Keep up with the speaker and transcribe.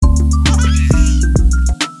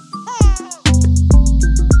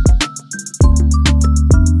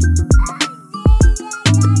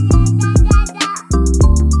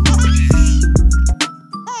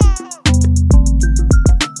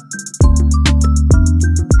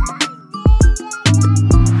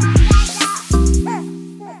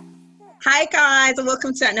guys, and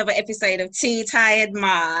welcome to another episode of Two Tired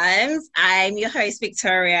Moms. I'm your host,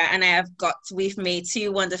 Victoria, and I have got with me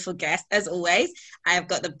two wonderful guests. As always, I have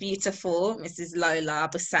got the beautiful Mrs. Lola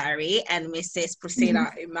Busari and Mrs.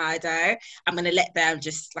 Priscilla Umado. I'm going to let them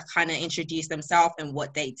just kind of introduce themselves and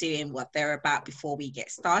what they do and what they're about before we get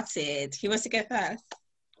started. Who wants to go first?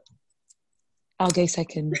 I'll go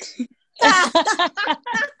second.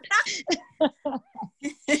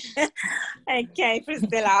 Okay,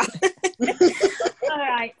 Priscilla. All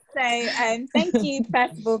right. So thank you,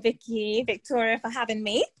 first of all, Victoria, for having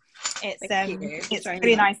me. It's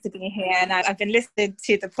really nice to be here, and I've been listening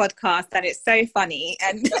to the podcast, and it's so funny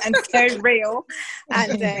and so real,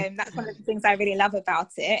 and that's one of the things I really love about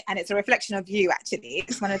it, and it's a reflection of you. Actually,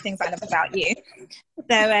 it's one of the things I love about you. So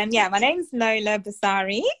my name's Lola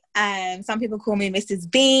Busari. Some people call me Mrs.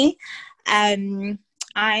 B. I'm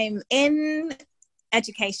in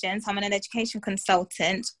education, so I'm an education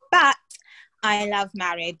consultant, but I love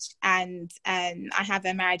marriage, and I have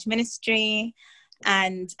a marriage ministry,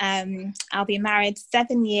 and I'll be married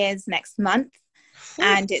 7 years next month,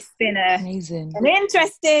 and it's been an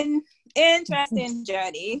interesting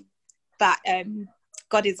journey, but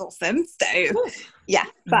God is awesome. So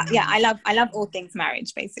I love all things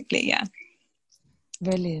marriage, basically. Yeah,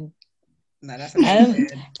 brilliant. No, that's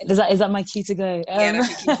is that my cue to go? Yeah,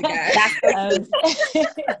 that's your cue to go.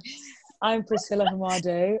 I'm Priscilla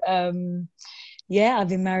Umado. I've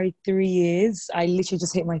been married 3 years. I literally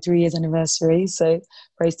just hit my 3 years anniversary, so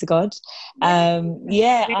praise to God. I'm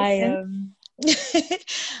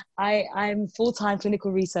full-time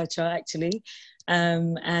clinical researcher actually,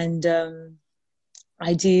 and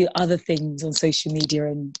I do other things on social media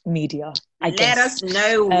and media. Let us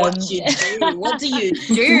know what you do. What do you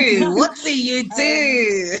do? What do you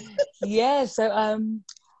do? So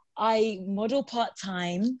I model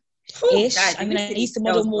part-time-ish. I used to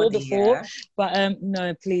model more before, but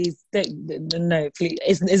no, please, no, please.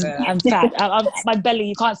 I'm fat. My belly,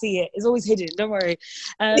 you can't see it. It's always hidden. Don't worry.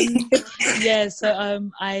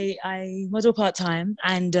 I model part-time,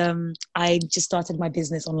 and I just started my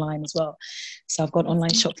business online as well. So I've got an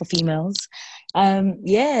online shop for females.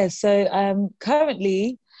 Currently,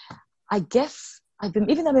 I guess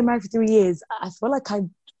even though I've been married for 3 years, I feel like I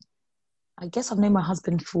guess I've known my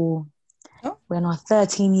husband for we're now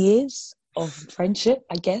 13 years of friendship,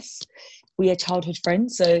 I guess. We are childhood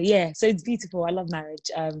friends. So it's beautiful. I love marriage.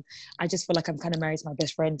 I just feel like I'm kind of married to my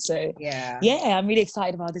best friend. So I'm really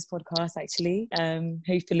excited about this podcast actually.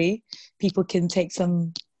 Hopefully people can take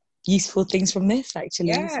some useful things from this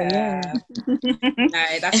actually. No,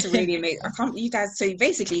 that's really amazing. You guys have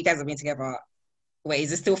been together, wait,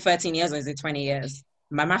 is it still 13 years or is it 20 years?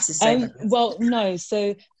 My maths is so well, no,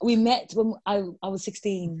 so we met when I was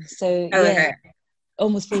 16, so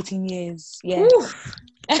almost 14 years. Yeah.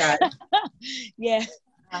 Yeah.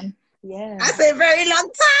 That's a very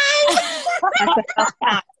long time.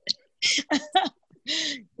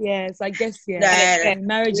 Yes, I guess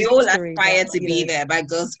marriage we all aspire to be there by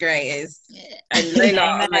God's grace. And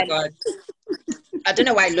Lola, oh my God, I don't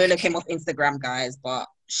know why Lola came off Instagram, guys, but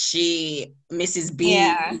Mrs. B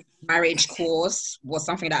marriage course was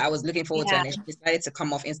something that I was looking forward to, and she decided to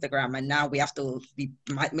come off Instagram, and now we have to be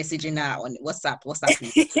messaging her on WhatsApp.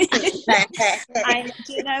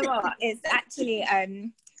 Do you know what? It's actually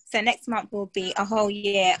so next month will be a whole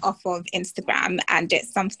year off of Instagram, and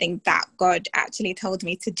it's something that God actually told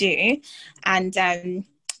me to do. And the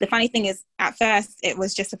funny thing is, at first it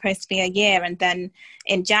was just supposed to be a year, and then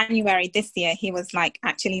in January this year he was like,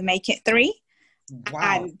 actually make it 3.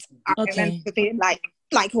 Wow. And I remember being like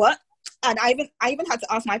what? And I even had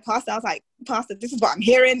to ask my pastor. I was like, Pastor, this is what I'm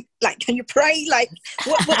hearing. Like, can you pray? Like,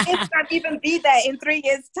 will Instagram even be there in 3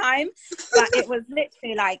 years' time? But it was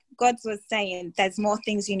literally like God was saying, there's more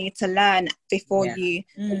things you need to learn before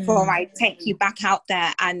I take you back out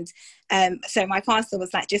there. And so my pastor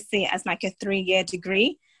was like, just see it as like a 3-year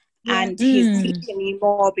degree, and he's teaching you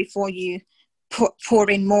more before you pour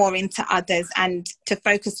in more into others, and to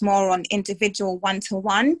focus more on individual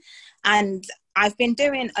one-to-one. And I've been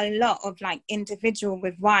doing a lot of like individual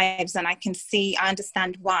with wives, and I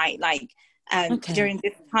understand why. Like during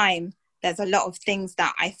this time, there's a lot of things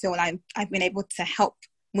that I feel I've been able to help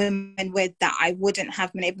women with that I wouldn't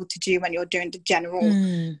have been able to do when you're doing the general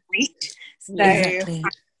reach. So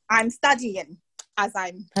I'm studying as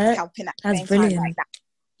I'm helping at the same time like that.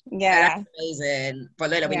 Yeah, that's amazing. But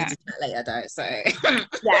Lola, we need to chat later though. So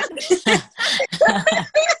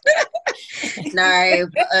no,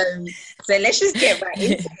 so let's just get right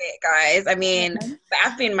into it, guys. I mean,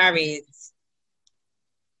 I've been married.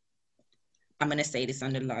 I'm gonna say this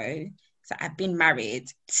on the low. So I've been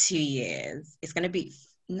married 2 years. It's gonna be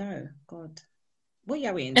What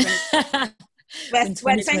year are we in? We're In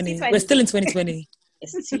 2020. 2020. We're still in 2020.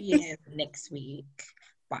 It's 2 years next week,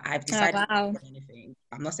 but I've decided not to say anything.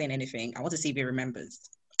 I'm not saying anything. I want to see if he remembers.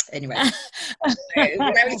 Anyway, so we're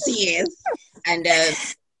married 2 years, and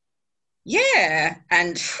yeah,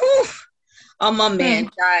 and whew, oh my man,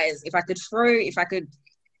 guys, if I could,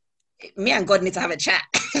 me and God need to have a chat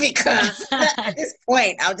because at this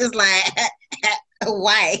point, I'm just like,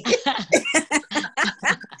 why?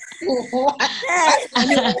 Why do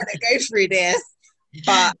you want to go through this?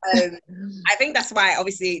 But I think that's why,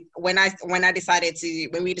 obviously, when we decided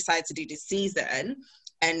to do this season,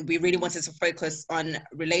 and we really wanted to focus on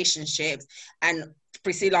relationships, and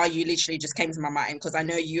Priscilla, you literally just came to my mind because I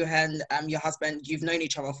know you and your husband, you've known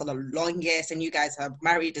each other for the longest, and you guys are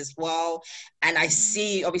married as well. And I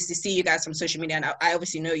obviously see you guys from social media, and I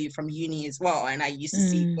obviously know you from uni as well. And I used to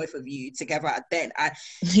see both of you together then.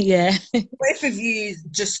 Yeah, both of you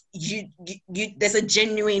just you there's a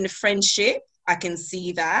genuine friendship. I can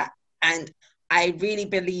see that, and I really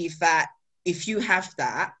believe that if you have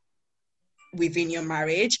that within your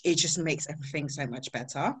marriage, it just makes everything so much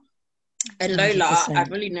better. And Lola, 100%.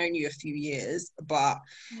 I've only known you a few years, but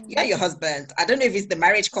yeah, your husband, I don't know if it's the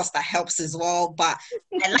marriage cost that helps as well, but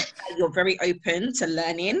I like that you're very open to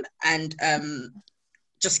learning and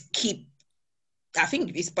just keep, I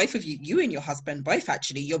think it's both of you, you and your husband, both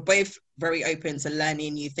actually, you're both very open to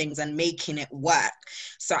learning new things and making it work.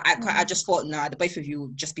 So I just thought, no, the both of you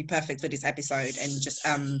would just be perfect for this episode. And just,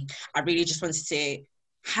 I really just wanted to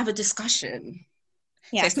have a discussion.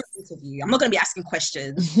 Yeah. So it's not an interview. I'm not going to be asking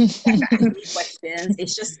questions.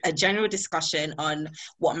 It's just a general discussion on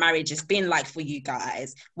what marriage has been like for you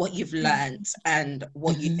guys, what you've learned, and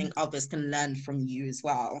what you think others can learn from you as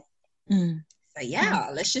well. So yeah,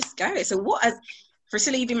 let's just go. So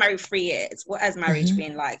Priscilla, you've been married 3 years. What has marriage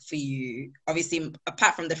been like for you? Obviously,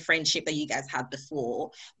 apart from the friendship that you guys had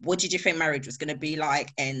before, what did you think marriage was going to be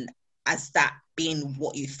like? And has that been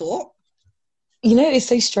what you thought? You know, it's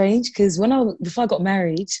so strange because before I got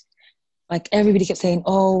married, like everybody kept saying,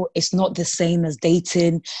 oh, it's not the same as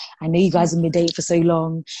dating. I know you guys have been dating for so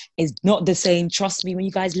long. It's not the same. Trust me, when you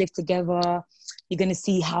guys live together, you're going to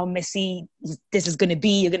see how messy this is going to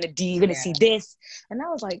be. You're going to see this. And I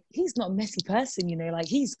was like, he's not a messy person, you know, like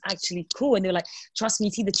he's actually cool. And they're like, trust me,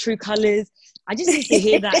 see the true colors. I just used to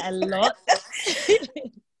hear that a lot.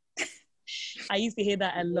 I used to hear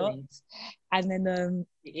that a lot. And then the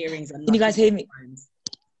earrings are can you guys hear me?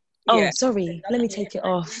 Oh, sorry. Let me take it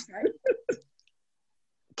off.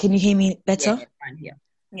 Can you hear me better? Yeah, fine,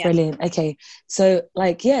 yeah. Brilliant. Okay. So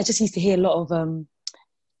like, yeah, I just used to hear a lot of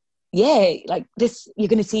like this, you're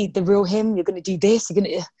going to see the real him, you're going to do this,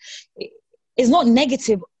 it's not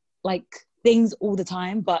negative like things all the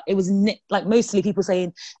time, but it was like mostly people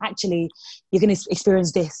saying, actually, you're going to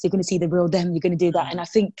experience this, you're going to see the real them, you're going to do that. And I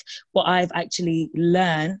think what I've actually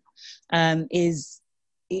learned is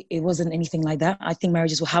it wasn't anything like that. I think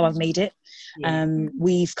marriage is how I've made it.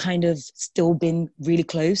 We've kind of still been really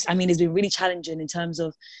close. I mean, it's been really challenging in terms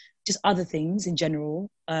of just other things in general,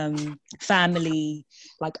 family,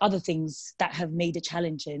 like other things that have made it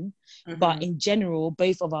challenging. But in general,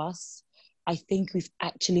 both of us, I think we've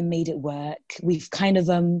actually made it work. We've kind of,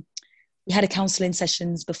 we had a counselling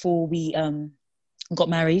sessions before we got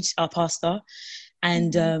married, our pastor.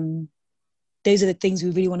 And those are the things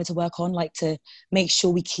we really wanted to work on, like to make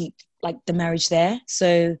sure we keep like the marriage there.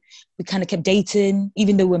 So we kind of kept dating,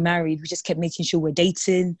 even though we're married, we just kept making sure we're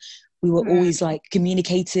dating. We were always like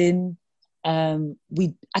communicating. We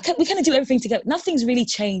kind of do everything together. Nothing's really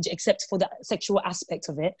changed except for the sexual aspect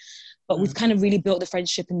of it, but we've kind of really built the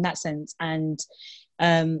friendship in that sense. And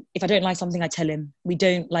if I don't like something, I tell him. We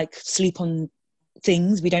don't like sleep on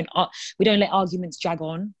things. We don't let arguments drag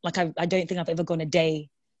on. Like I don't think I've ever gone a day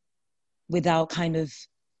without kind of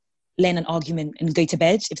letting an argument and go to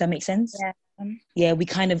bed, if that makes sense. Yeah, we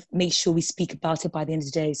kind of make sure we speak about it by the end of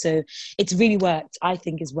the day. So it's really worked. I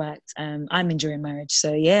think it's worked. I'm enjoying marriage.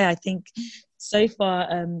 So yeah, I think so far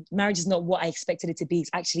marriage is not what I expected it to be. It's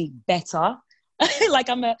actually better. Like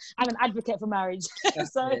I'm an advocate for marriage.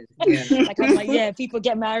 So like I'm like, yeah, people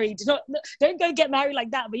get married. Don't go get married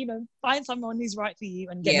like that, but you know, find someone who's right for you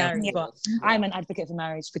and get married. But I'm an advocate for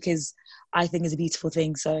marriage because I think it's a beautiful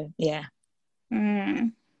thing. So yeah.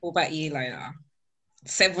 What about you, Lola?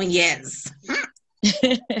 7 years.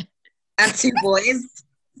 And 2 boys.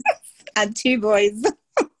 And 2 boys.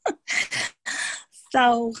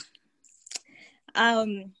 So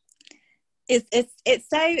it's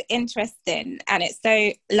so interesting and it's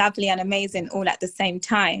so lovely and amazing all at the same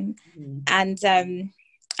time. And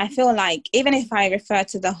I feel like even if I refer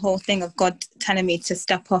to the whole thing of God telling me to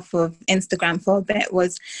step off of Instagram for a bit,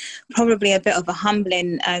 was probably a bit of a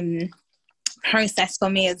humbling process for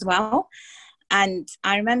me as well. And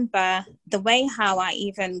I remember the way how I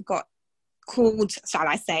even got called, shall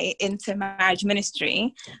I say, into marriage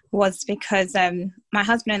ministry was because my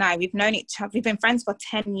husband and I, we've known each other, we've been friends for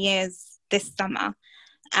 10 years this summer.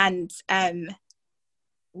 And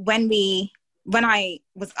when I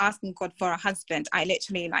was asking God for a husband, I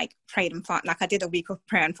literally like prayed and fasted, like I did a week of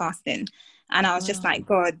prayer and fasting. And I was just like,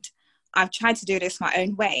 God, I've tried to do this my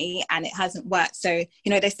own way and it hasn't worked. So,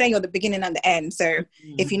 you know, they say you're the beginning and the end. So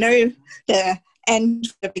if you know the end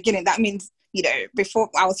from the beginning, that means, you know, before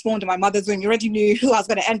I was formed in my mother's womb, you already knew who I was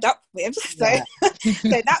going to end up with. So, so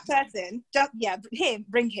that person, just,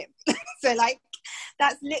 bring him. So like,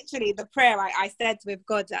 that's literally the prayer I said with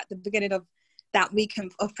God at the beginning of that week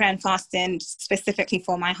of prayer and fasting, specifically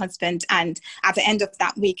for my husband. And at the end of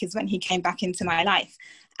that week is when he came back into my life.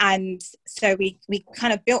 And so we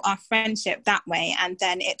kind of built our friendship that way. And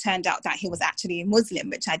then it turned out that he was actually Muslim,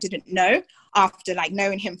 which I didn't know after like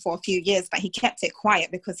knowing him for a few years, but he kept it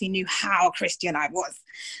quiet because he knew how Christian I was.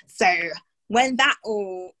 So when that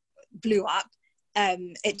all blew up,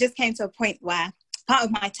 it just came to a point where part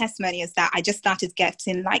of my testimony is that I just started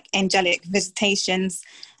getting like angelic visitations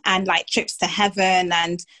and like trips to heaven,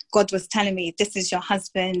 and God was telling me, this is your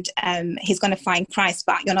husband, he's going to find Christ,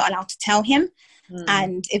 but you're not allowed to tell him.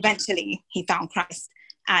 And eventually he found Christ,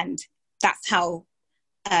 and that's how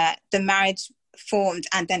the marriage formed,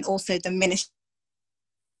 and then also the ministry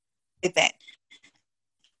with it.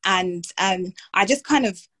 And I just kind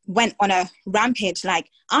of went on a rampage, like,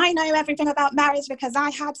 I know everything about marriage because I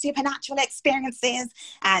had supernatural experiences,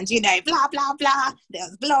 and, you know, blah, blah, blah. There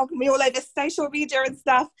was blogging me all over social media and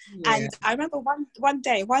stuff. Yeah. And I remember one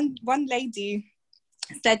day, one lady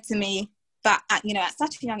said to me, but at, you know, at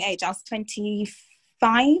such a young age, I was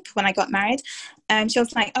 25 when I got married. She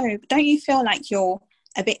was like, oh, don't you feel like you're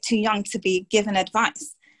a bit too young to be given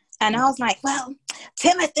advice? And I was like, well,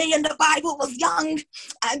 Timothy in the Bible was young,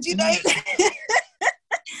 and, you know,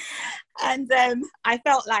 and I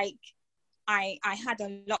felt like I had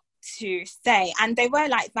a lot to say, and they were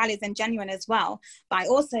like valid and genuine as well. But I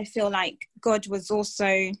also feel like God was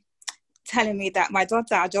also telling me that my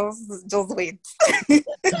daughter just wait.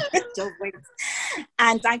 Just wait.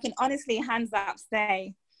 And I can honestly, hands up,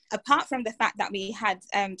 say, apart from the fact that we had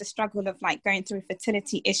the struggle of like going through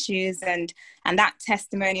fertility issues, and that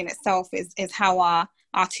testimony in itself is how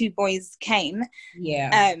our two boys came.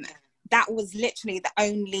 Yeah. That was literally the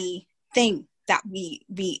only thing that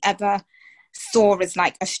we ever saw as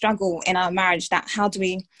like a struggle in our marriage, that how do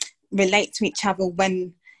we relate to each other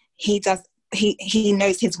when he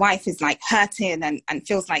knows his wife is like hurting and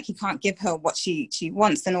feels like he can't give her what she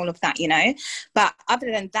wants and all of that, you know. But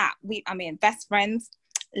other than that, best friends,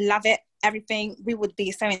 love it, everything. We would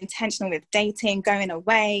be so intentional with dating, going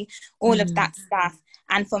away, all of that stuff.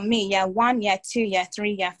 And for me, year 1, year 2, year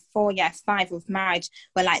 3, year 4, year 5 of marriage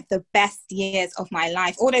were like the best years of my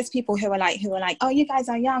life. All those people who were like, oh, you guys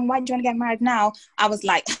are young, why do you want to get married now? I was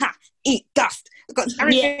like, ha, eat dust. Because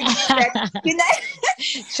everything, you know.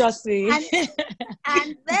 Trust me.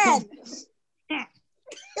 And then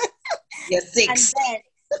year 6.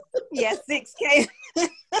 Year 6 came.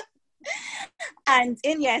 And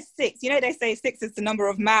in year 6, you know, they say 6 is the number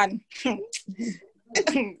of man.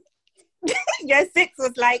 Year 6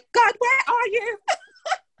 was like, God, where are you?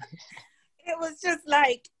 It was just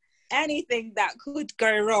like anything that could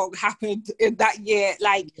go wrong happened in that year.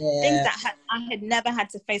 Like things that I had never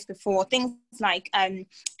had to face before. Things like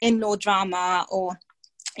in-law drama or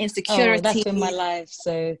insecurity. Oh, that's been my life.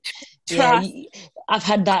 So yeah, I've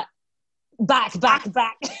had that back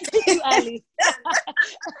too early.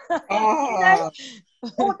 You know,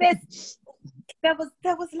 all this, there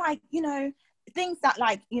was like, you know, things that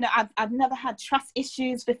like, you know, I've never had trust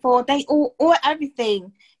issues before. They all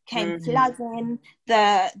everything came flooding.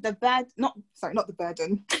 The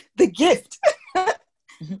gift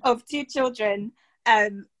of 2 children,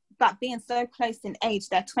 but being so close in age,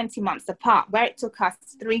 they're 20 months apart, where it took us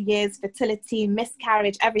 3 years, fertility,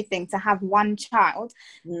 miscarriage, everything to have 1 child.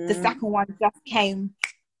 The second one just came.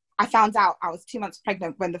 I found out I was 2 months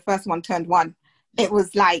pregnant when the first one turned 1. It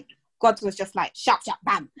was like God was just like, sharp,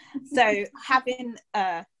 bam. So having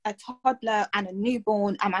a toddler and a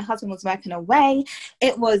newborn, and my husband was working away,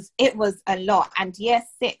 it was a lot. And year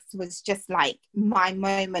 6 was just like my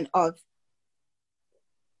moment of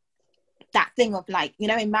that thing of like, you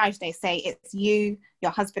know, in marriage, they say it's you,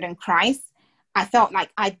 your husband and Christ. I felt like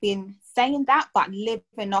I'd been saying that, but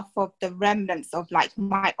living off of the remnants of like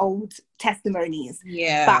my old testimonies.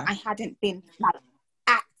 Yeah. But I hadn't been like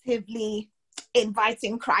actively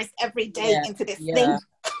inviting Christ every day into this thing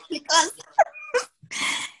because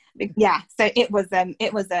so it was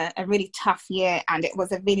a really tough year, and it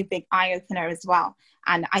was a really big eye-opener as well.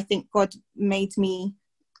 And I think God made me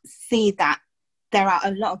see that there are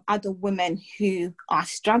a lot of other women who are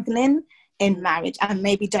struggling in marriage and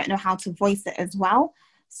maybe don't know how to voice it as well.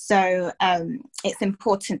 So it's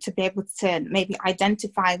important to be able to maybe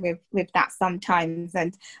identify with that sometimes.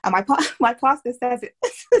 And my pastor says it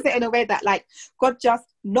in a way that, like, God just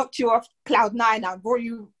knocked you off cloud 9 and brought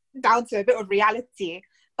you down to a bit of reality.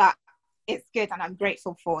 But it's good, and I'm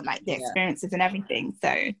grateful for, like, the experiences and everything.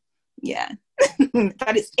 So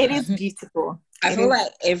but it is beautiful. I feel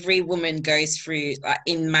like every woman goes through, like,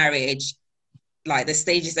 in marriage, like, the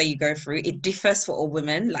stages that you go through, it differs for all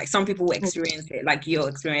women. Like, some people will experience it, like you'll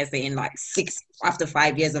experience it in like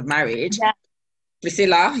 5 years of marriage.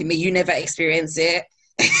 Priscilla, I mean, you never experience it.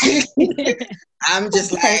 I'm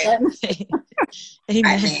just like, I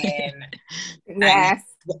mean, yes.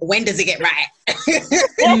 When does it get right?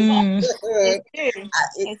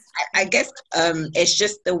 I guess it's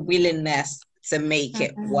just the willingness to make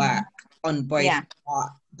it work on both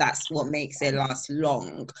parts. That's what makes it last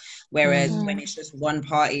long. Whereas when it's just one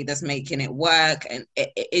party that's making it work, and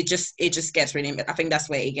it just gets really, I think that's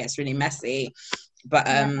where it gets really messy. But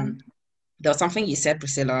there was something you said,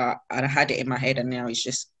 Priscilla, and I had it in my head, and now it's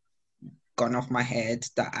just gone off my head,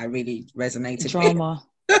 that I really resonated Drama.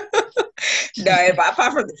 with. No, but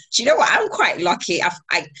apart from, do you know what? I'm quite lucky.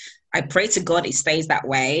 I pray to God it stays that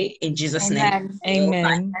way in Jesus' name.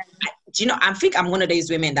 Amen. Do you know, I think I'm one of those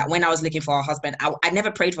women that when I was looking for a husband, I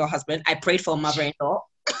never prayed for a husband. I prayed for a mother-in-law.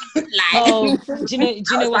 Do you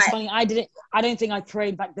know what's funny? I don't think I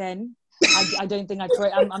prayed back then. I don't think I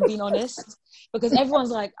prayed. I'm being honest, because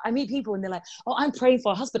everyone's like, I meet people and they're like, oh, I'm praying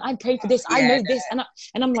for a husband. I'm praying for this. I know this, and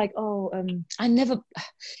I'm like, I never.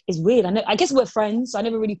 It's weird. I guess we're friends, so I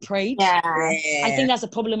never really prayed. I think that's a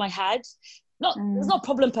problem I had. It's not a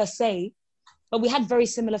problem per se, but we had very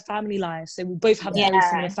similar family lives. So we both have very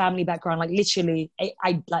similar family background, like literally,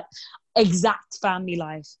 I like exact family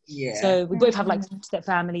life. So we both have like step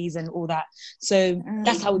families and all that. So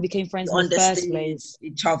that's how we became friends in the first place.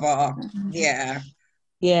 Each other.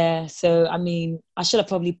 Yeah. So I mean, I should have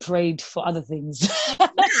probably prayed for other things.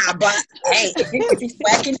 But hey, if it's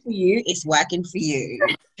working for you, it's working for you.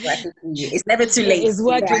 It's never too late. It's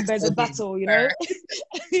working. There's a battle, you know.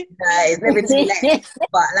 It's never too late.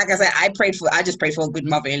 But like I said, I just prayed for a good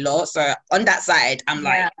mother-in-law. So on that side, I'm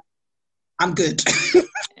like, I'm good.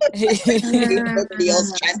 Nobody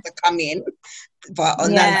else tries to come in. But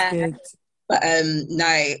on that side, but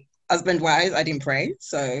no, husband-wise, I didn't pray.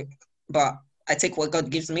 So, but I take what God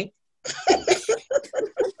gives me.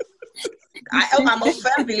 I'm a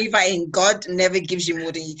firm believer in God never gives you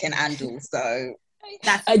more than you can handle. So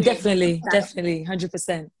that's definitely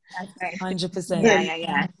 100%. 100%.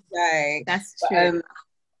 Yeah. That's true.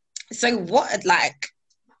 So what, like,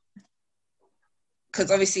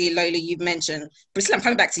 because obviously, Lola, you've mentioned, Priscilla, I'm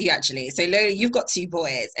coming back to you actually. So Lola, you've got 2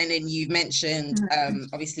 boys, and then you've mentioned,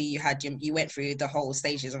 obviously you went through the whole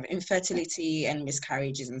stages of infertility and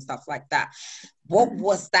miscarriages and stuff like that. What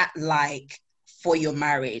was that like for your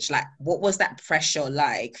marriage? Like, what was that pressure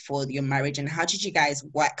like for your marriage, and how did you guys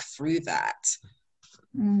work through that?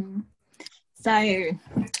 So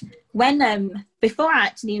when, before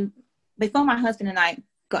my husband and I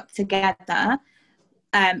got together,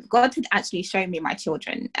 God had actually shown me my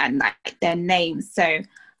children and like their names. So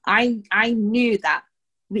I knew that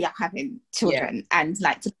we are having children, and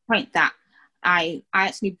like to the point that I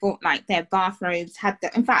actually bought like their bathrobes,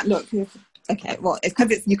 in fact, look, okay, well, it's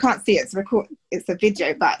because you can't see it, it's a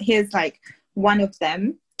video, but here's like one of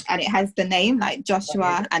them, and it has the name like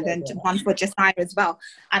Joshua, and then one for Josiah as well.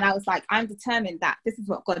 And I was like, I'm determined that this is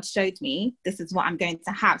what God showed me, this is what I'm going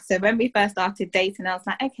to have. So when we first started dating, I was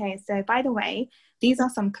like, okay, so by the way, these are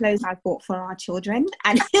some clothes I bought for our children.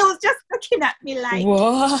 And he was just looking at me like,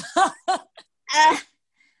 what?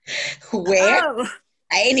 Where? Oh,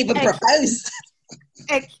 I ain't even proposed.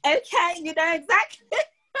 Okay, you know, exactly.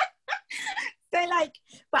 So like,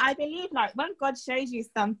 but I believe like when God shows you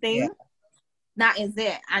something, that is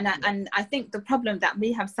it. And I think the problem that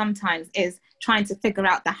we have sometimes is trying to figure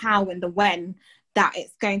out the how and the when that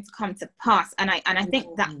it's going to come to pass. And I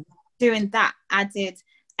think that doing that added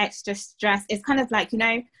extra stress. It's kind of like, you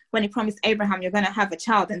know, when he promised Abraham you're going to have a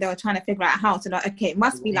child, and they were trying to figure out how to, like, okay, it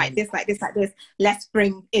must be like this, like this, like this, let's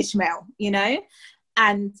bring Ishmael, you know.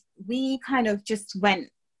 And we kind of just went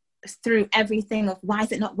through everything of why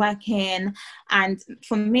is it not working. And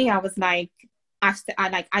for me, I was like,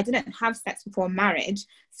 I didn't have sex before marriage,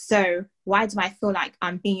 so why do I feel like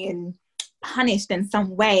I'm being punished in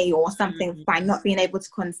some way or something by not being able to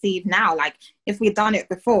conceive now. Like, if we'd done it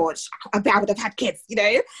before, I would have had kids, you know.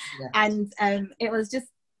 Yeah. And it was just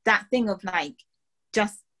that thing of like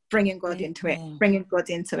just bringing God into it, bringing God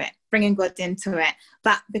into it.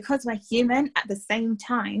 But because we're human, at the same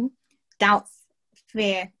time, doubts,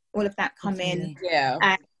 fear, all of that come in. Yeah.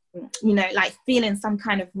 And, you know, like feeling some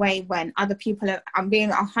kind of way when other people are, I'm being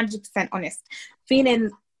 100% honest, feeling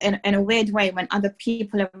in a weird way when other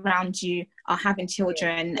people around you are having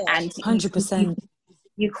children, and 100%.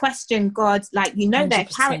 You question God, like, you know, 100%. Their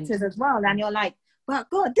characters as well, and you're like, well,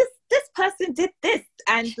 God, this person did this,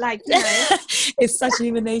 and like, you know, it's such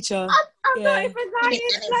human nature. I'm not even lying.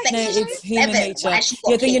 No, it's human nature.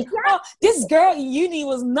 You're thinking, oh, this girl in uni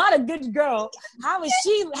was not a good girl. How is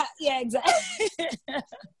she? Yeah, exactly.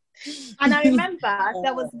 And I remember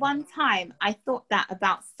there was one time I thought that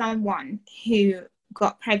about someone who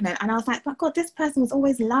got pregnant, and I was like, but God, this person was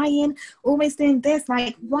always lying, always doing this,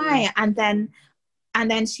 like, why? And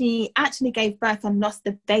then she actually gave birth and lost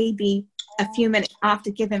the baby a few minutes after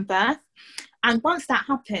giving birth. And once that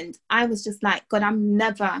happened, I was just like, God, I'm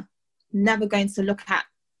never going to look at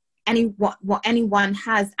what anyone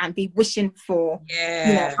has and be wishing for. Yeah.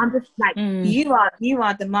 You know, I'm just like, you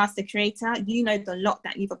are the master creator. You know the lot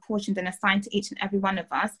that you've apportioned and assigned to each and every one of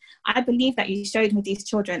us. I believe that you showed me these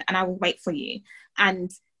children, and I will wait for you.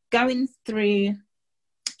 And going through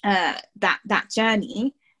that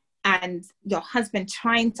journey, and your husband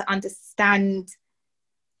trying to understand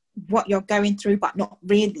what you're going through, but not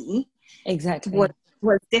really, exactly,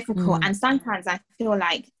 was difficult. And sometimes I feel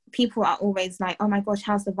like people are always like, oh my gosh,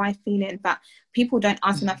 how's the wife feeling? But people don't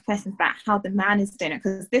ask enough questions about how the man is doing it,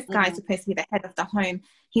 because this guy is supposed to be the head of the home.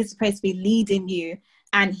 He's supposed to be leading you,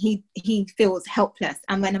 and he feels helpless.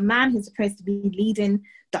 And when a man who's supposed to be leading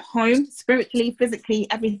the home spiritually, physically,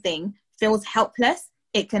 everything, feels helpless,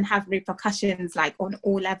 it can have repercussions like on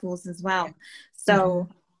all levels as well. So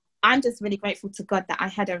I'm just really grateful to God that I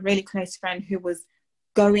had a really close friend who was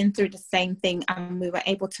going through the same thing, and we were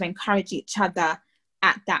able to encourage each other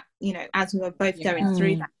at that, you know, as we were both going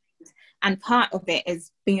through that. And part of it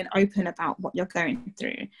is being open about what you're going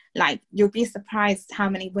through. Like, you'll be surprised how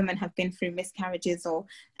many women have been through miscarriages or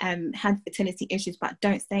had fertility issues but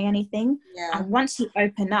don't say anything. And once you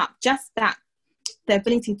open up, just that, the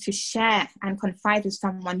ability to share and confide with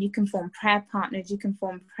someone, you can form prayer partners, you can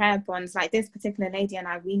form prayer bonds. Like this particular lady and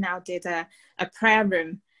I, we now did a prayer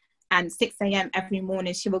room, and 6 a.m. every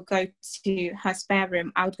morning she will go to her spare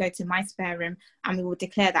room, I would go to my spare room, and we will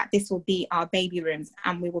declare that this will be our baby rooms,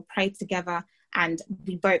 and we will pray together. And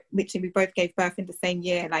we both gave birth in the same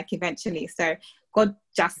year, like eventually. So God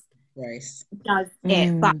just does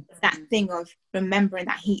it. But that thing of remembering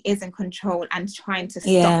that he is in control and trying to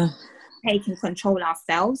stop taking control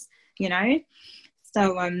ourselves, you know.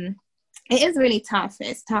 So it is really tough.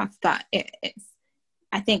 It's tough, but it's,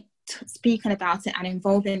 I think, speaking about it and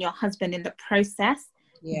involving your husband in the process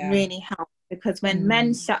really helps, because when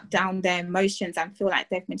men shut down their emotions and feel like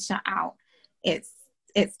they've been shut out, it's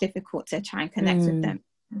difficult to try and connect with them.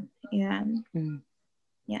 I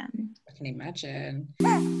can imagine.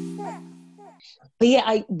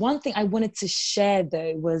 But one thing I wanted to share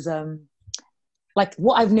though was like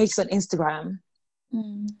what I've noticed on Instagram,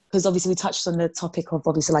 because obviously we touched on the topic of,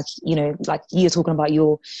 obviously, like, you know, like you're talking about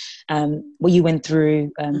your what you went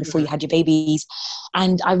through before you had your babies,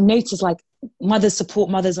 and I've noticed like mothers support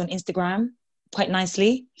mothers on Instagram quite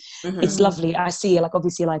nicely. It's lovely. I see, like,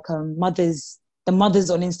 obviously, like the mothers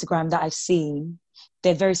on Instagram that I've seen,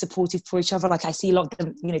 they're very supportive for each other. Like, I see a lot of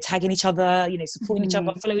them, you know, tagging each other, you know, supporting each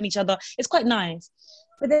other, following each other. It's quite nice.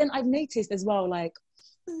 But then I've noticed as well, like,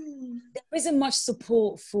 there isn't much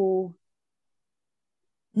support for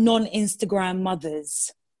non-Instagram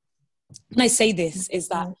mothers. When I say this is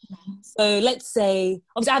that, so let's say,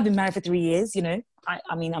 obviously I've been married for 3 years, you know,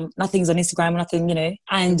 I mean, nothing's on Instagram, nothing, you know,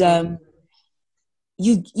 and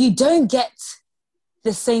you don't get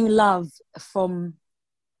the same love from,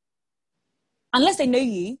 unless they know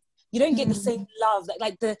you don't get the same love,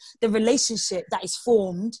 like the relationship that is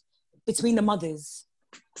formed between the mothers.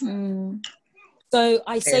 So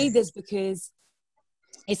I say this because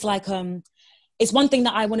it's like, it's one thing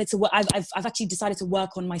that I wanted to work. I've actually decided to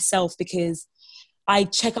work on myself, because I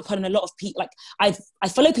check up on a lot of people. Like I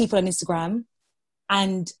follow people on Instagram,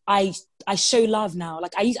 and I show love now.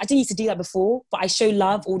 Like I didn't used to do that before, but I show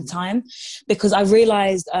love all the time, because I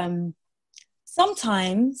realized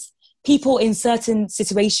sometimes people in certain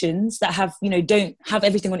situations that have, you know, don't have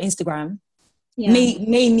everything on Instagram may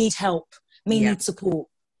need help, may need support.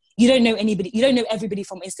 You don't know anybody. You don't know everybody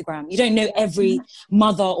from Instagram. You don't know every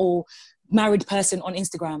mother or married person on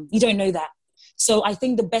Instagram. You don't know that. So I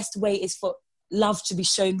think the best way is for love to be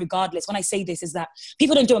shown regardless. When I say this is that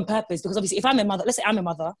people don't do it on purpose, because obviously if I'm a mother, let's say I'm a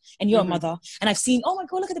mother and you're a mother, and I've seen, oh my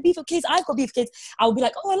God, look at the beautiful kids, I've got beautiful kids, I'll be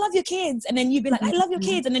like, oh, I love your kids. And then you'd be like, I love your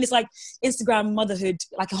kids. And then it's like Instagram motherhood,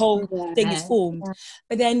 like a whole thing is formed.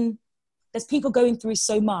 But then there's people going through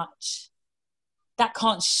so much that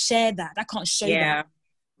can't share that can't show that.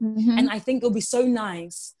 And I think it'll be so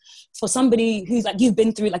nice for somebody who's like, you've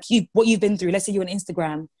been through, like what you've been through, let's say you're on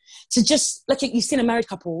Instagram, to just, like, you've seen a married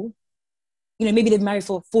couple, you know, maybe they've been married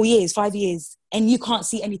for 4 years, 5 years, and you can't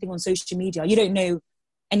see anything on social media. You don't know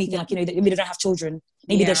anything, like, you know, maybe they don't have children.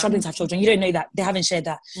 Maybe they're struggling to have children. You don't know that. They haven't shared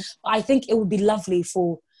that. But I think it would be lovely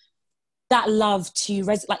for that love to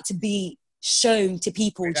to be shown to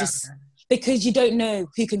people, just because you don't know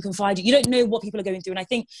who can confide you. You don't know what people are going through. And I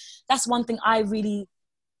think that's one thing I really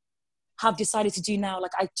have decided to do now.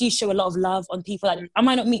 Like, I do show a lot of love on people. Like, I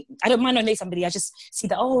don't mind not know somebody. I just see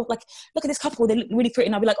that, oh, like, look at this couple, they look really pretty.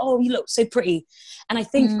 And I'll be like, oh, you look so pretty. And I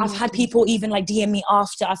think I've had people even like DM me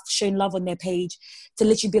after I've shown love on their page to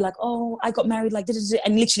literally be like, oh, I got married, like,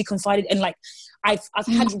 and literally confided. And like, I've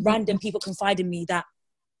had random people confide in me that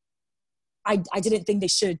I didn't think they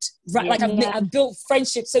should. Right? Like, I've built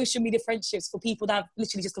friendships, social media friendships for people that have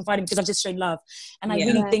literally just confided in me because I've just shown love. And I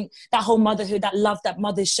really think that whole motherhood, that love that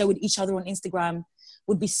mothers show with each other on Instagram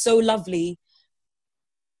would be so lovely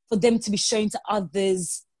for them to be shown to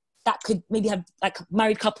others that could maybe have, like,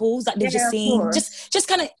 married couples that they've just seen. Just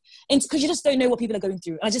kind of, because you just don't know what people are going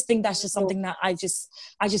through. I just think that's just something that I just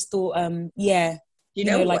thought, you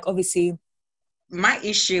know, like, obviously. My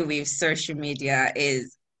issue with social media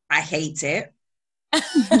is I hate it.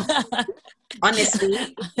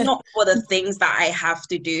 Honestly, not for the things that I have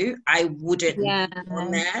to do, I wouldn't be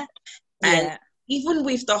on there. And even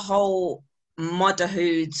with the whole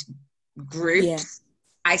motherhood groups,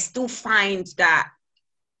 I still find that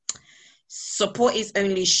support is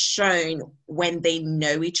only shown when they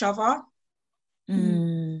know each other.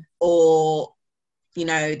 Or, you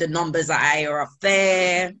know, the numbers are up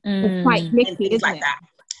there. It's quite clicky, isn't like it? that.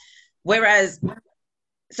 Whereas,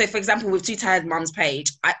 so for example, with Two Tired Mums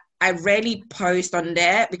page, I rarely post on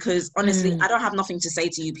there because honestly, I don't have nothing to say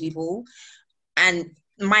to you people. And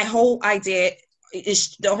my whole idea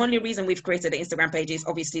is, the only reason we've created the Instagram page is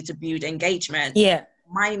obviously to build engagement. Yeah.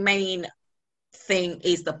 My main thing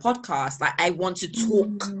is the podcast. Like, I want to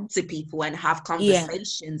talk to people and have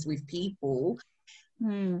conversations with people.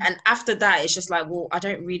 And after that, it's just like, well, I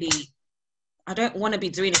don't want to be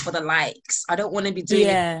doing it for the likes. I don't want to be doing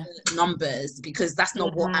it for the numbers, because that's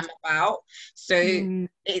not what I'm about. So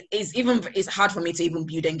it's hard for me to even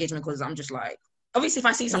build engagement, because I'm just like, obviously if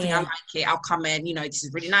I see something I like it, I'll comment, you know, this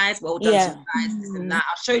is really nice, well done to you guys, this and that.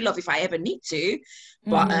 I'll show love if I ever need to.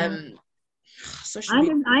 But I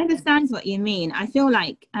understand what you mean. I feel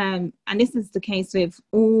like and this is the case with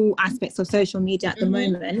all aspects of social media at the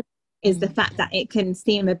moment, is the fact that it can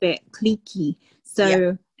seem a bit cliquey.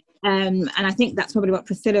 So and I think that's probably what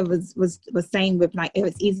Priscilla was saying with, like, it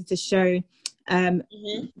was easy to show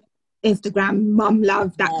Instagram mum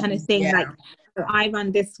love, that kind of thing. Like, so I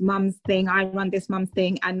run this mum's thing,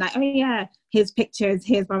 and like, oh yeah, here's pictures,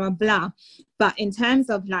 here's blah blah blah. But in terms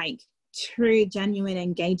of like true genuine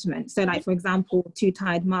engagement, so like, for example, Two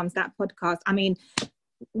Tired Mums, that podcast, I mean,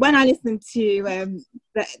 when I listened to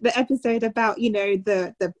the episode about, you know,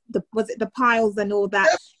 the was it the piles and all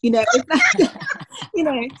that, you know, it's like, you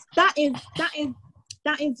know, that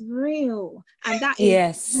is real, and that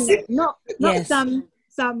is you know, not some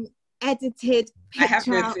edited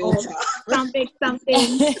picture or something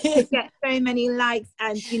to get so many likes,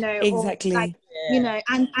 and you know, exactly, or like, you know,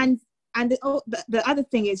 and the other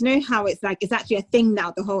thing is, you know how it's like, it's actually a thing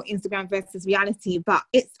now, the whole Instagram versus reality. But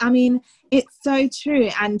it's, I mean, it's so true.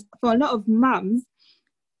 And for a lot of mums,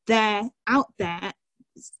 they're out there,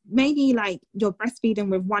 maybe like you're breastfeeding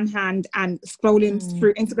with one hand and scrolling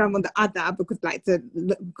through Instagram on the other, because like to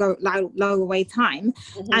go lower away time,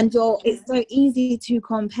 and it's so easy to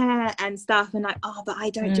compare and stuff, and like, oh, but I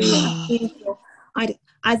don't do it.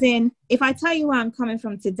 As in, if I tell you where I'm coming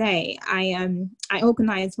from today, I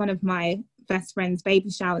organised one of my best friend's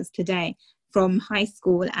baby showers today from high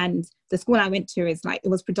school, and the school I went to is like, it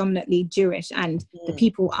was predominantly Jewish, and the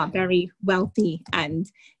people are very wealthy, and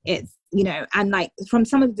it's, you know, and like from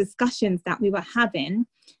some of the discussions that we were having,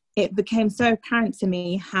 it became so apparent to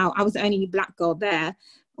me how I was the only black girl there,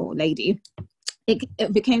 or lady.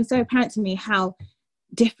 It became so apparent to me how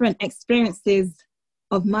different experiences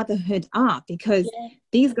of motherhood are, because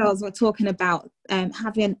these girls were talking about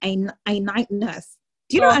having a night nurse.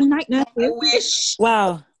 Do you know what a night nurse is? I wish.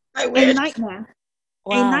 Wow. I wish. A night nurse.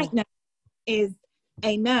 Wow. A night nurse is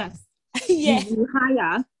a nurse you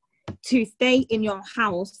hire to stay in your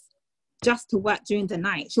house just to work during the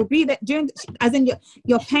night. She'll be there as in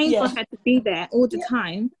you're paying for her to be there all the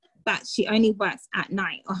time, but she only works at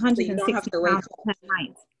night, £160 per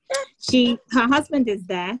night. Her husband is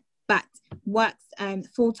there, but works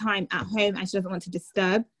full time at home, and she doesn't want to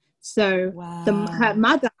disturb. So her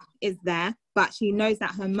mother is there, but she knows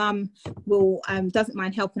that her mum will doesn't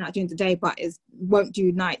mind helping out during the day, but won't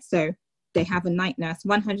do night. So they have a night nurse,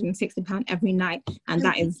 £160 every night, and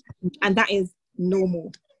that is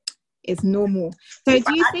normal. It's normal. So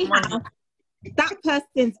do you see how that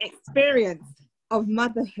person's experience of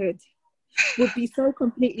motherhood would be so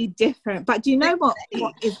completely different? But do you know what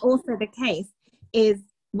is also the case is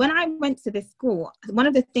when I went to this school, one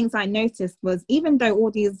of the things I noticed was even though all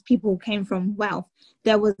these people came from wealth,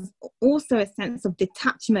 there was also a sense of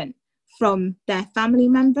detachment from their family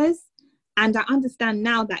members. And I understand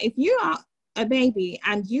now that if you are a baby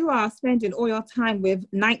and you are spending all your time with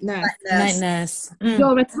night nurse,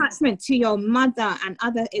 your attachment to your mother and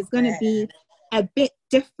other is going to be a bit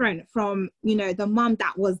different from, you know, the mum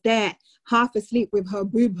that was there half asleep with her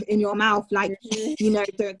boob in your mouth, like, you know,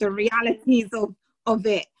 the realities of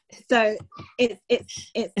it. So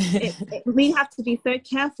we have to be so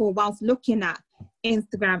careful whilst looking at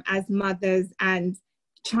Instagram as mothers and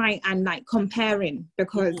trying and like comparing,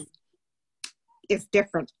 because it's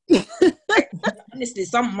different. Honestly,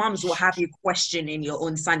 some moms will have you questioning your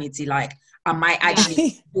own sanity. Like, am I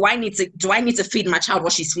actually, do I need to feed my child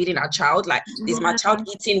what she's feeding our child? Like, is my child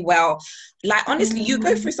eating well? Like, honestly, you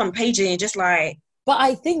go through some pages and just like. But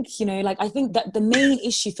I think, you know, like, I think that the main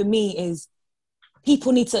issue for me is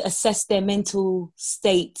people need to assess their mental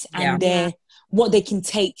state and what they can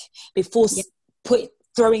take before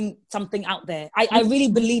throwing something out there. I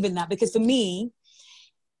really believe in that, because for me,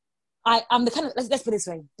 I'm the kind of, let's put it this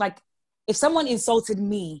way, like, if someone insulted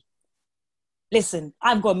me, listen,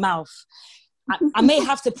 I've got a mouth. I may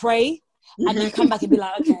have to pray and then come back and be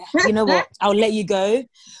like, okay, you know what, I'll let you go.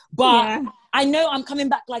 But I know I'm coming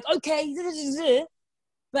back like, okay.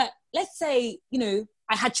 But let's say, you know,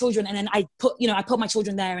 I had children and then I put my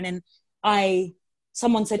children there, and then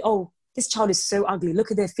someone said, oh, this child is so ugly, look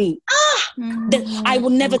at their feet. I will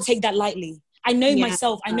never take that lightly. I know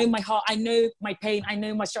myself, I know my heart, I know my pain, I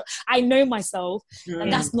know my struggle, I know myself,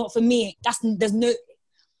 and that's not for me.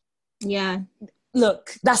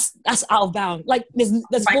 Look, that's out of bounds. Like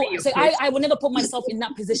so I will never put myself in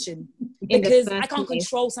that position because I can't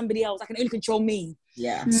control somebody else. I can only control me.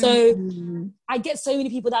 So I get so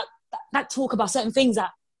many people that talk about certain things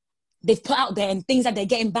that they've put out there and things that they're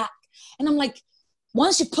getting back, and I'm like,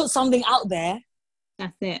 once you put something out there,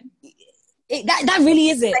 that's it. That really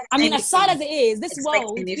is it. I mean, as sad as it is, this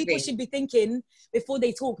world, people should be thinking before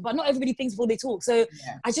they talk, but not everybody thinks before they talk. So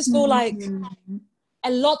I just feel like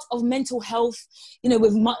a lot of mental health, you know,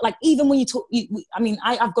 with like, even when you talk, I mean,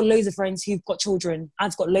 I've got loads of friends who've got children.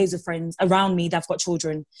 I've got loads of friends around me that've got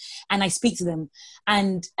children, and I speak to them.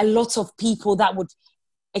 And a lot of people that would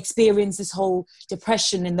experience this whole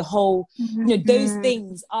depression and the whole, you know, those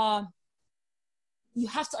things are, you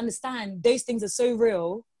have to understand those things are so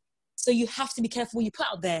real. So you have to be careful what you put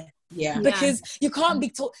out there. Because you can't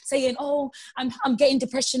be saying, oh, I'm getting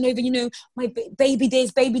depression over, you know, my baby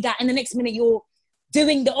this, baby that. And the next minute you're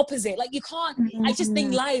doing the opposite. Like, you can't. I just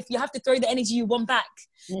think life, you have to throw the energy you want back.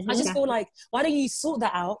 I just feel like, why don't you sort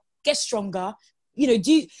that out, get stronger, you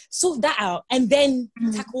know, sort that out, and then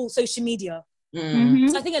tackle social media.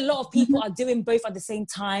 So I think a lot of people are doing both at the same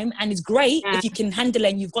time, and it's great if you can handle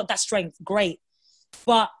it and you've got that strength, great.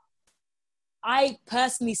 But I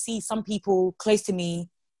personally see some people close to me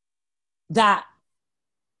that,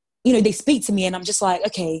 you know, they speak to me and I'm just like,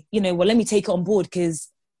 okay, you know, well, let me take it on board because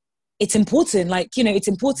it's important. Like, you know, it's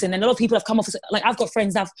important. And a lot of people have come off, like, I've got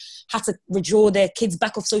friends that have had to withdraw their kids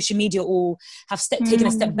back off social media or have taken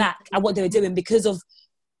a step back at what they were doing because of,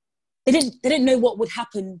 they didn't know what would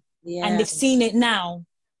happen. And they've seen it now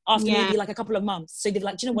after maybe like a couple of months. So they're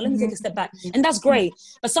like, do you know what, let me take a step back. And that's great.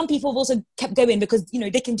 But some people have also kept going because, you know,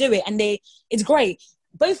 they can do it and it's great.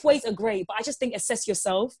 Both ways are great, but I just think assess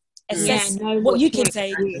yourself, assess what you can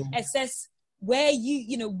take, assess where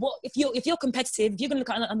you know, what, if you're competitive, if you're going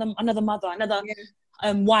to look at another mother, another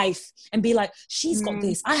wife and be like, she's got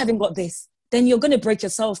this, I haven't got this, then you're going to break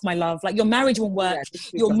yourself, my love. Like, your marriage won't work,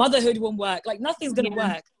 your motherhood won't work, like nothing's going to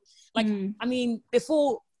work. Like, I mean,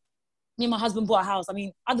 before me and my husband bought a house, I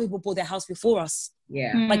mean, other people bought their house before us.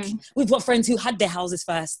 Like, we've got friends who had their houses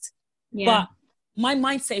first. But my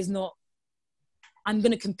mindset is not, I'm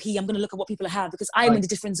going to compete, I'm going to look at what people have, because I'm in a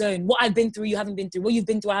different zone. What I've been through, you haven't been through. What you've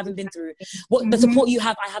been through, I haven't been through. What the support you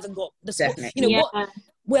have, I haven't got. The support, you know, what,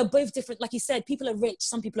 we're both different. Like you said, people are rich,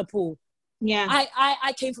 some people are poor. Yeah.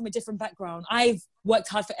 I came from a different background. I've worked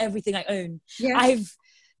hard for everything I own. Yeah. I've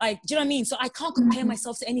like, do you know what I mean? So I can't compare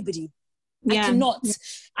myself to anybody. Yeah.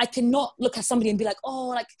 I cannot look at somebody and be like, oh,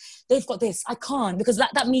 like they've got this. I can't, because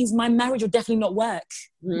that means my marriage will definitely not work.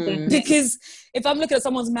 Because if I'm looking at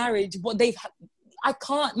someone's marriage, I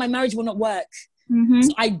can't, my marriage will not work.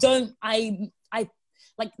 So I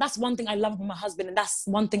like, that's one thing I love about my husband. And that's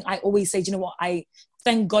one thing I always say, do you know what? I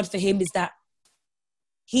thank God for him, is that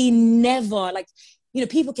he never, like, you know,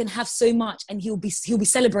 people can have so much and he'll be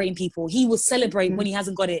celebrating people. He will celebrate when he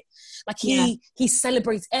hasn't got it. Like he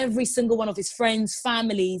celebrates every single one of his friends,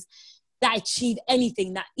 families that achieve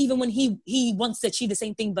anything, that even when he wants to achieve the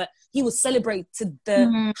same thing, but he will celebrate to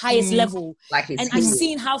the highest level. And I've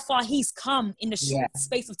seen how far he's come in the short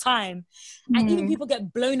space of time. And even people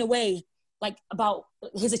get blown away, like, about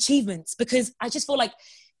his achievements, because I just feel like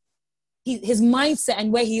his mindset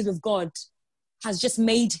and where he is with God has just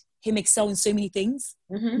made him excel in so many things.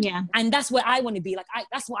 And that's where I want to be. Like,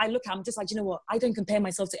 that's what I look at. I'm just like, you know what? I don't compare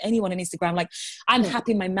myself to anyone on Instagram. Like, I'm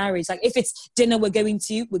happy in my marriage. Like, if it's dinner we're going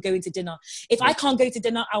to dinner. If I can't go to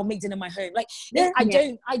dinner, I'll make dinner in my home. Like,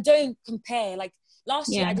 I don't compare. Like,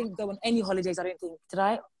 last year I didn't go on any holidays, I don't think. Did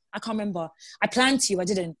I? I can't remember. I planned to, I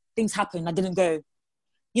didn't. Things happened, I didn't go.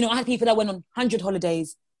 You know, I had people that went on 100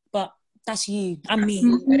 holidays, but that's you. I'm me.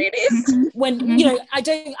 But it is. When, you know, I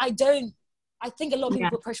think a lot of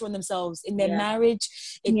people put pressure on themselves in their marriage,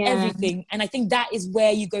 in everything. And I think that is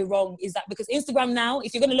where you go wrong, is that because Instagram now,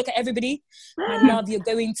 if you're going to look at everybody, my love, you're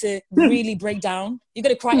going to really break down. You're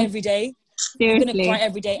going to cry every day. You're going to cry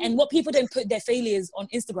every day. And what people don't put their failures on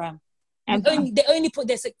Instagram. They only put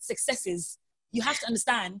their successes. You have to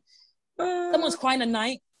understand. Someone's crying at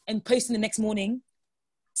night and posting the next morning,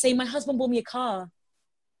 saying, my husband bought me a car.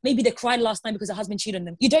 Maybe they cried last night because her husband cheated on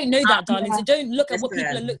them. You don't know that, darling. So don't look at what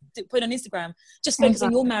people are put on Instagram. Just focus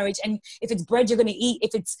on your marriage. And if it's bread you're going to eat,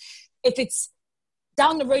 if it's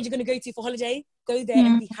down the road you're going to go to for holiday, go there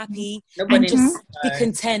and be happy and just be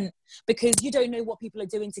content, because you don't know what people are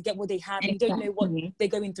doing to get what they have. And you don't know what they're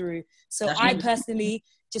going through. So I personally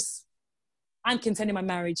I'm content in my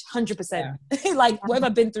marriage, 100%. Like, whatever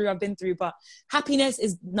I've been through. But happiness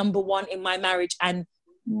is number one in my marriage. And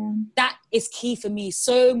that is key for me,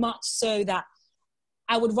 so much so that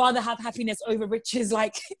I would rather have happiness over riches.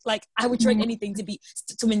 Like I would trade anything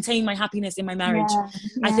to maintain my happiness in my marriage.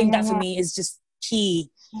 I think that for me is just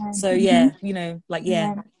key. So you know, like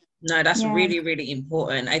No, that's really, really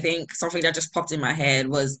important. I think something that just popped in my head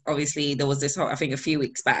was, obviously there was this whole, I think a few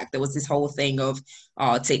weeks back, there was this whole thing of,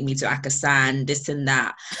 oh, take me to Akasan, this and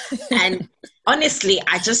that. And honestly,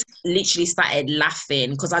 I just literally started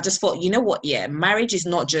laughing, because I just thought, you know what? Yeah, marriage is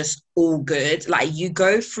not just all good. Like, you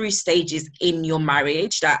go through stages in your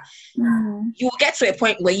marriage that you will get to a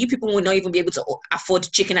point where you people will not even be able to afford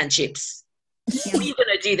chicken and chips. What are you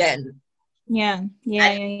going to do then? Yeah.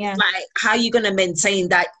 Like, how are you going to maintain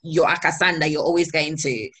that your Akasan that you're always going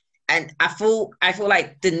to? And I feel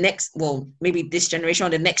like the next, well, maybe this generation or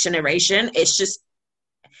the next generation, it's just,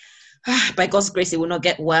 by God's grace, it will not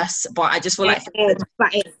get worse. But I just feel like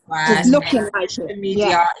it's looking like the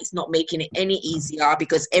media is not making it any easier,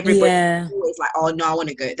 because everybody is always like, oh no, I want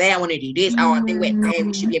to go there, I want to do this, oh, they went there,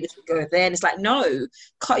 we should be able to go there. And it's like, no,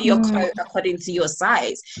 cut your coat according to your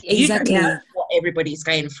size. Exactly. You don't know what everybody's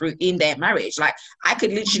going through in their marriage. Like, I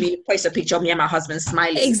could literally post a picture of me and my husband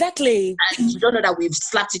smiling. Exactly. And you don't know that we've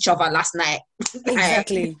slapped each other last night.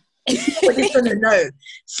 Exactly. Nobody's gonna know.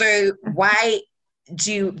 So why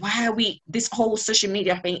are we, this whole social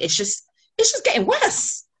media thing, it's just getting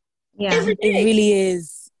worse. It really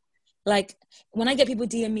is. Like, when I get people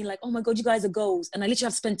DM me like, oh my God, you guys are goals, and I literally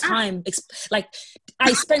have spent time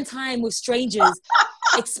I spend time with strangers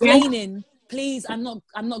explaining, please, I'm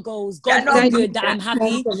not goals. God is good that I'm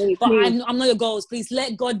happy, but I'm not your goals. Please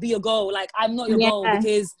let God be your goal. Like, I'm not your goal,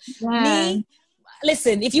 because me,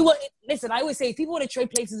 listen, I always say, if people want to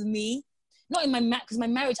trade places with me, not in my because my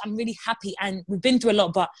marriage, I'm really happy and we've been through a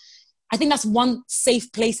lot, but I think that's one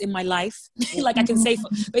safe place in my life. Like, I can say,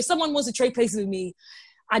 but if someone wants to trade places with me,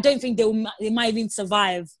 I don't think they might even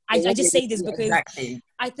survive. I just say this because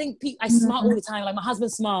I think I smile all the time. Like, my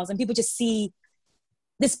husband smiles and people just see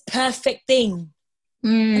this perfect thing.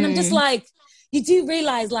 And I'm just like, you do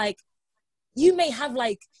realize, like, you may have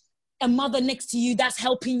like a mother next to you that's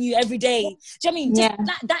helping you every day. Do you know what I mean?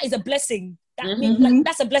 Just that is a blessing. Like,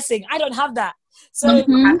 that's a blessing. I don't have that. So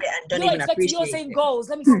you're expecting your same goals.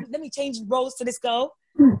 Let me change roles to this girl.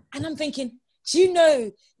 And I'm thinking, do you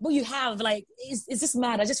know what you have? Like, is this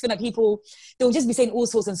mad? I just feel like people, they'll just be saying all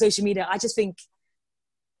sorts on social media. I just think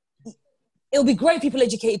it'll be great if people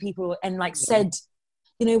educated people and like said,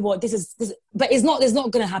 you know what, this, but it's not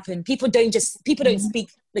going to happen. People don't speak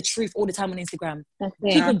the truth all the time on Instagram.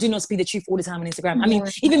 People do not speak the truth all the time on Instagram. I mean,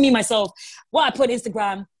 even me myself, what I put on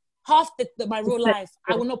Instagram, half my real life,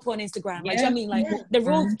 I will not put on Instagram. Like, do you know what I mean? Like, the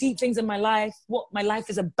real deep things in my life, what my life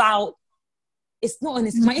is about, it's not on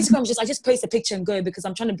my Instagram. I just post a picture and go, because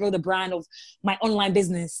I'm trying to build a brand of my online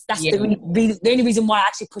business. That's the only reason why I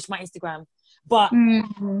actually push my Instagram. But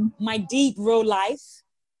my deep real life,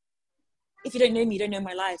 if you don't know me, you don't know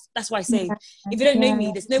my life. That's why I say, if you don't know me,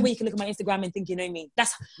 there's no way you can look at my Instagram and think you know me.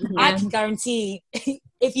 I can guarantee,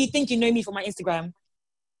 if you think you know me from my Instagram,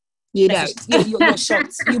 you don't. You're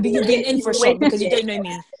shocked. You'll be in for a shock, because you don't know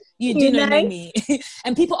me. You do not know me.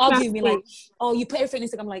 And people argue with me like, oh, you put everything on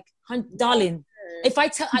Instagram. I'm like, darling, if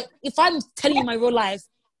I'm telling you my real life,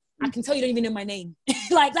 I can tell you don't even know my name.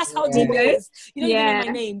 Like, that's how deep it is. You don't even know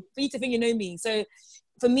my name for you to think you know me. So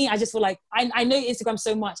for me, I just feel like I know Instagram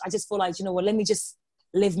so much. I just feel like, you know what, let me just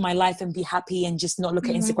live my life and be happy and just not look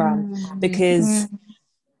at Instagram, because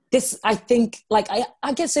this, I think, like,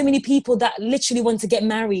 I get so many people that literally want to get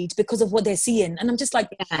married because of what they're seeing. And I'm just like,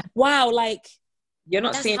 wow, like, you're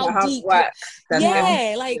not seeing the hard work.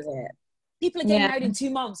 Like, people are getting married in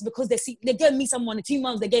 2 months because they're going to meet someone in 2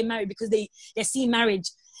 months. They're getting married because they're seeing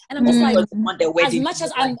marriage. And I'm just like, as much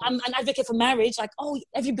as I'm an advocate for marriage, like, oh,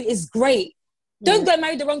 everybody is great. Don't go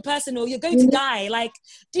marry the wrong person, or you're going to die. Like,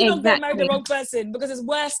 do not go marry the wrong person, because it's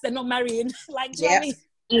worse than not marrying. Like, do you know what I mean?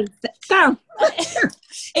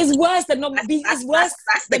 It's worse than not being. It's worse.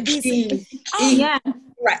 That's the key.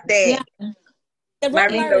 Right there. Yeah.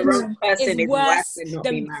 Marrying the wrong person is worse than not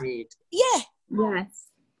being married. Yeah. Yes.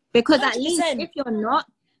 Because 100%. At least if you're not,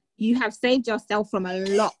 you have saved yourself from a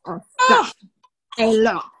lot of stuff. A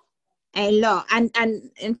lot. And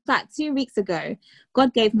in fact, 2 weeks ago,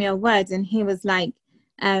 God gave me a word, and he was like,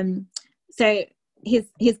 so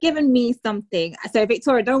he's given me something. So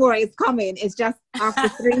Victoria, don't worry, it's coming. It's just after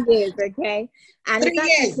 3 years, okay? And 3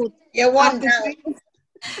 years. You're one now.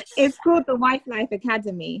 It's called the Wife Life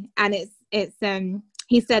Academy, and it's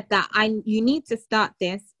he said that you need to start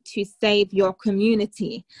this to save your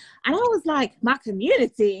community. And I was like, my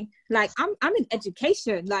community? Like, I'm in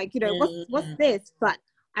education, like, you know, what's this? But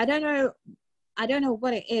I don't know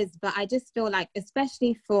what it is, but I just feel like,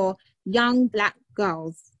 especially for young Black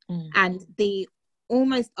girls, and the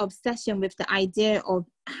almost obsession with the idea of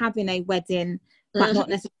having a wedding, but not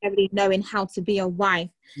necessarily knowing how to be a wife,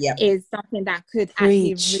 is something that could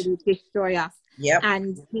actually really destroy us.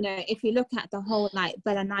 And, you know, if you look at the whole, like,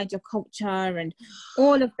 Bella Niger culture and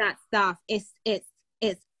all of that stuff, it's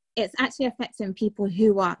actually affecting people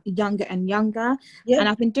who are younger and younger. And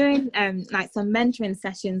I've been doing like some mentoring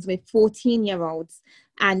sessions with 14-year-olds,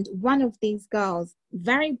 and one of these girls,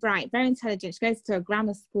 very bright, very intelligent, she goes to a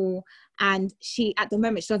grammar school, and she, at the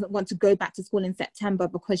moment, she doesn't want to go back to school in September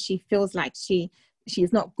because she feels like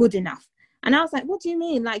she's not good enough. And I was like, what do you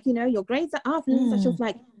mean? Like, you know, your grades are up. And so she was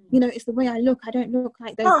like, you know, it's the way I look. I don't look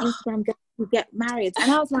like those Instagram girls who get married.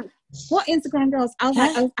 And I was like, what Instagram girls? I was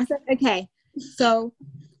like, I said, okay, so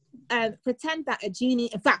pretend that a genie,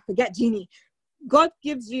 in fact, forget genie. God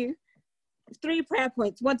gives you 3 prayer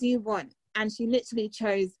points. What do you want? And she literally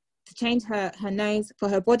chose to change her nose, for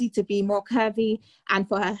her body to be more curvy, and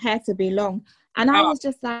for her hair to be long. And I was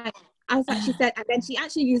just like, she said, and then she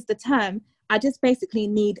actually used the term, I just basically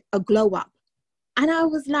need a glow up. And I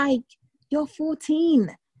was like, you're 14.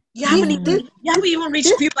 You haven't even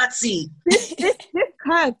reached puberty. This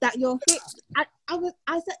curve that you're hit.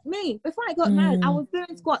 I said, before I got married, I was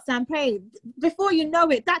doing squats and praying. Before you know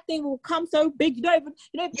it, that thing will come so big, you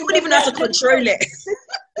wouldn't even have to control it.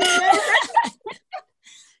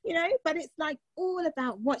 You know, but it's like all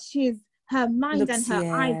about what her mind and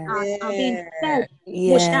her eyes are being fed.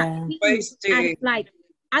 And it's like,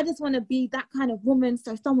 I just want to be that kind of woman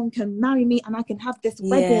so someone can marry me and I can have this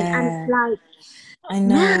wedding. And it's like, I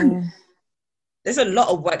know. Man. There's a lot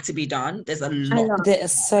of work to be done. There's a lot.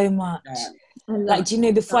 There's so much. Like, do you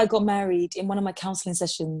know, before I got married, in one of my counselling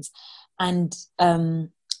sessions, and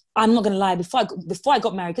I'm not gonna lie, before I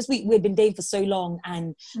got married, because we'd been dating for so long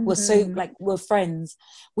and we're so, like, we're friends,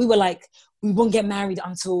 we were like, we won't get married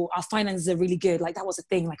until our finances are really good. Like, that was the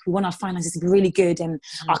thing. Like, we want our finances to be really good and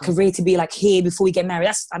our career to be like here before we get married.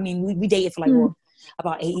 We dated for like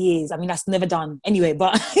about 8 years. I mean, that's never done anyway,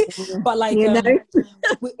 but like,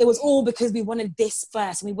 it was all because we wanted this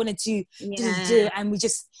first, and we wanted to just do it, and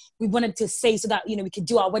we wanted to say, so that, you know, we could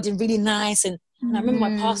do our wedding really nice. And I remember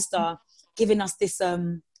my pastor giving us this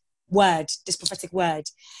this prophetic word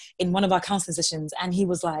in one of our counseling sessions, and he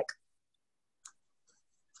was like,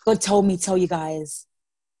 God told me tell you guys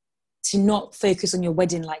to not focus on your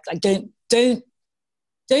wedding, like don't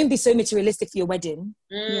don't be so materialistic for your wedding.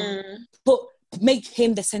 Make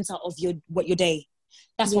him the center of your day.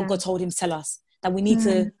 That's what God told him to tell us, that we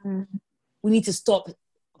need to stop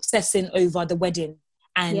obsessing over the wedding.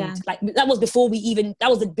 And like that was before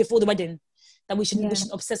the wedding, that we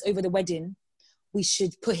shouldn't obsess over the wedding. We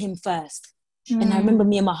should put him first. And I remember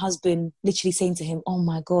me and my husband literally saying to him, "Oh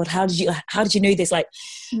my God, how did you know this?" Like,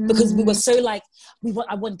 because we were so like,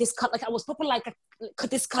 I want this color. Like I was proper like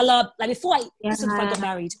this color. Like before I got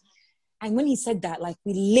married. And when he said that, like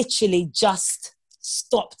we literally just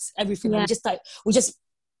stopped everything. Yeah. We just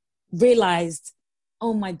realized,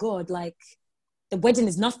 oh my God, like the wedding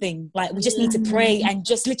is nothing. Like we just need to pray and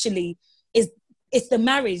just literally it's the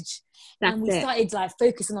marriage. That's and we started like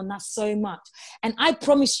focusing on that so much. And I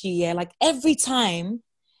promise you, like every time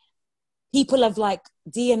people have like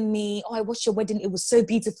DM'd me, "Oh, I watched your wedding. It was so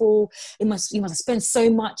beautiful. You must have spent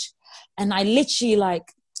so much." And I literally like,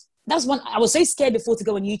 that's one, I was so scared before to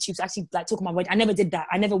go on YouTube to actually like talk about my wedding. I never did that.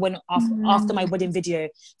 I never went after my wedding video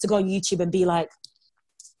to go on YouTube and be like,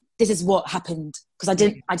 this is what happened. Because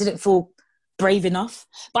I didn't feel brave enough.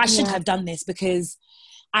 But I should have done this, because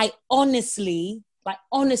I honestly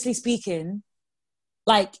speaking,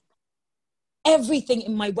 like everything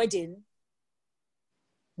in my wedding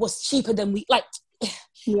was cheaper than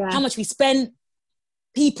how much we spent,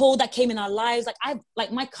 people that came in our lives.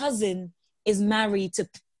 Like my cousin is married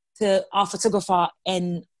to our photographer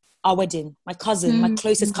in our wedding. My cousin, my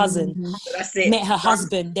closest cousin, met her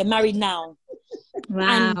husband. They're married now. Wow.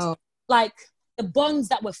 And like the bonds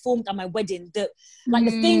that were formed at my wedding, the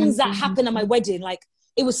things that happened at my wedding, like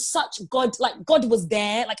it was such God, like God was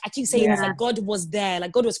there. Like I keep saying this, like God was there,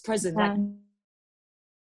 like God was present. Like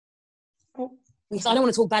I don't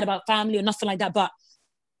want to talk bad about family or nothing like that, but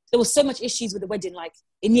there was so much issues with the wedding. Like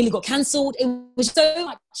it nearly got cancelled. It was so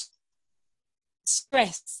much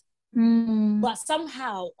stress. But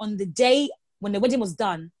somehow on the day when the wedding was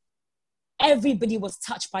done, everybody was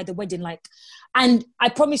touched by the wedding. Like, and I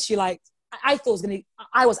promise you, like I thought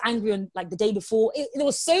I was angry on like the day before. There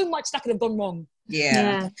was so much that could have gone wrong.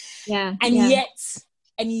 And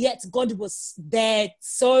yet God was there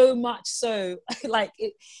so much so like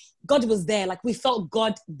God was there. Like we felt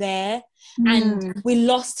God there. And we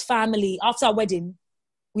lost family after our wedding.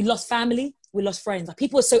 We lost family, we lost friends. Like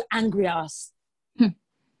people were so angry at us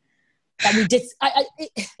that we did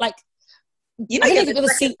you're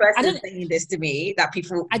the second person saying this to me, that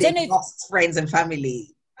people lost friends and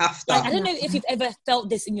family after. Like, I don't know if you've ever felt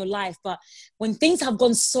this in your life, but when things have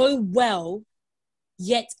gone so well,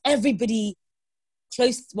 yet everybody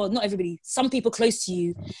not everybody, some people close to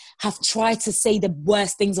you have tried to say the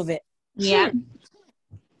worst things of it. Yeah.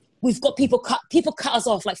 We've got people cut us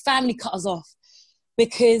off, like family cut us off,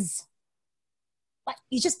 because like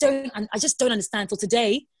I just don't understand. So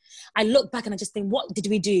today I look back and I just think, what did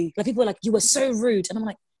we do? Like people are like, you were so rude. And I'm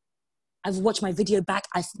like, I've watched my video back.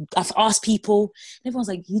 I've asked people. And everyone's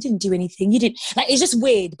like, you didn't do anything. You didn't. Like, it's just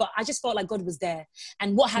weird. But I just felt like God was there.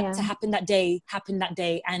 And what had to happen that day happened that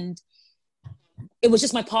day. And it was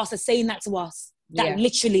just my pastor saying that to us that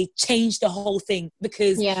literally changed the whole thing,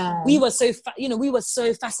 because we were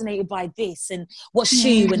so fascinated by this and what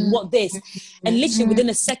shoe and what this. And literally within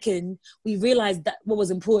a second, we realized that what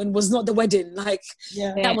was important was not the wedding. Like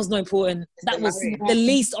that was not important. That was the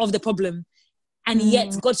least of the problem. And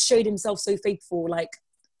yet God showed himself so faithful, like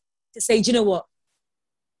to say, do you know what?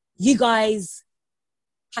 You guys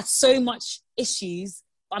had so much issues,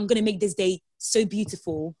 but I'm going to make this day so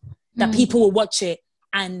beautiful that people will watch it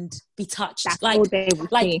and be touched. That's all they will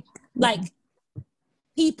see. Like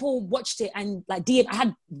people watched it and like I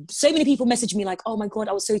had so many people message me like, oh my God,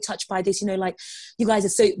 I was so touched by this. You know, like you guys are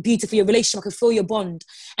so beautiful, your relationship, I could feel your bond.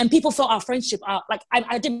 And people felt our friendship out. Like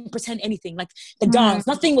I didn't pretend anything. Like the dance,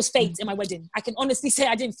 nothing was faked in my wedding. I can honestly say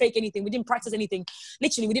I didn't fake anything. We didn't practice anything.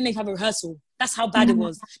 Literally, we didn't even have a rehearsal. That's how bad it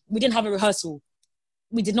was. We didn't have a rehearsal.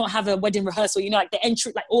 We did not have a wedding rehearsal. You know, like the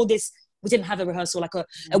entry, like all this, we didn't have a rehearsal, like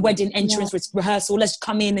a wedding entrance rehearsal. Let's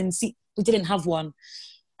come in and see. We didn't have one.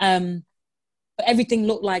 But everything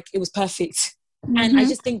looked like it was perfect. And I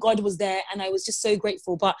just think God was there and I was just so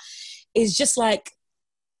grateful. But it's just like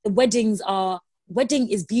wedding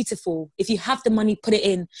is beautiful. If you have the money, put it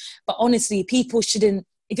in. But honestly, people shouldn't,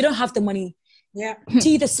 if you don't have the money,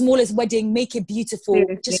 do the smallest wedding, make it beautiful.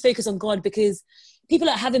 Just focus on God, because people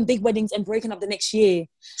are having big weddings and breaking up the next year.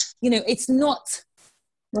 You know, it's not,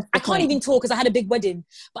 I can't even talk because I had a big wedding,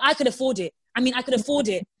 but I could afford it. I mean, I could afford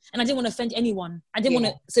it and I didn't want to offend anyone. I didn't want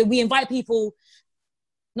to, so we invite people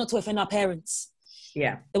not to offend our parents.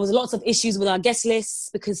 Yeah. There was lots of issues with our guest lists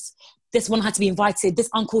because this one had to be invited. This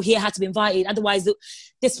uncle here had to be invited. Otherwise,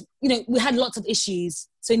 we had lots of issues.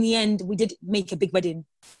 So in the end, we did make a big wedding.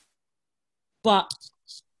 But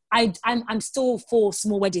I'm still for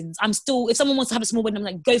small weddings. I'm still, if someone wants to have a small wedding, I'm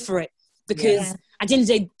like, go for it. Because at the end of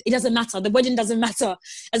the day, it doesn't matter. The wedding doesn't matter.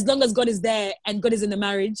 As long as God is there and God is in the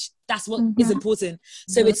marriage, that's what is important.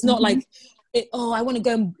 So it's not like, I want to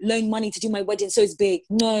go and loan money to do my wedding, so it's big.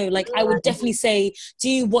 No, like I would definitely say,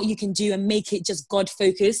 do what you can do and make it just God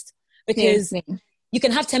focused. Because you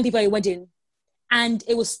can have 10 people at your wedding and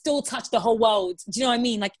it will still touch the whole world. Do you know what I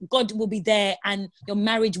mean? Like God will be there and your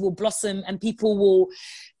marriage will blossom and people will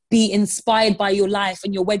be inspired by your life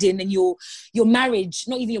and your wedding and your marriage,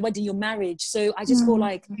 not even your wedding, your marriage. So I just feel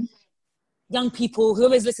like young people,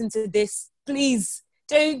 whoever's listening to this, please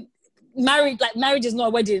don't marry, like marriage is not a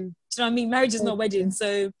wedding. Do you know what I mean? Marriage is not a wedding.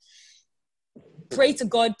 So pray to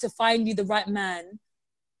God to find you the right man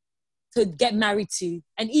to get married to.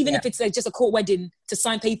 And even if it's just a court wedding, to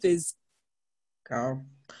sign papers. Girl.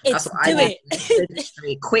 That's what I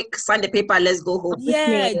did. Quick, sign the paper, let's go home.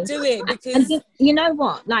 Yeah, do it. Because and just, you know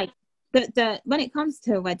what, like the when it comes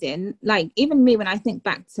to a wedding, like even me, when I think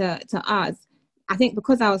back to ours, I think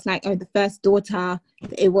because I was like, the first daughter,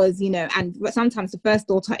 it was, you know, and sometimes the first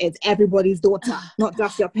daughter is everybody's daughter, not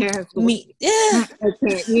just your parents' daughter. Me,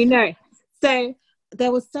 okay, you know. So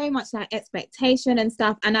there was so much like expectation and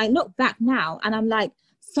stuff, and I look back now and I'm like,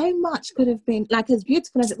 so much could have been, like, as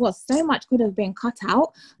beautiful as it was, so much could have been cut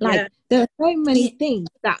out. Like there are so many things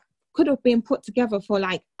that could have been put together for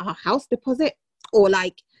like our house deposit, or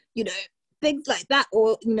like, you know, things like that,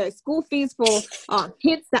 or, you know, school fees for our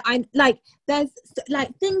kids, that I like, there's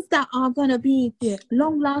like things that are gonna be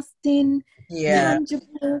long lasting,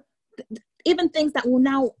 tangible, even things that will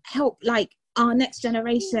now help like our next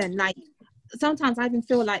generation. Like sometimes I even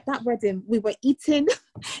feel like that wedding, we were eating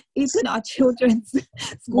our children's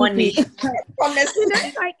school money. Fee. You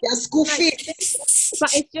know, like, school fee.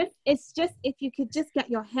 But it's just if you could just get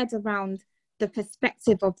your head around the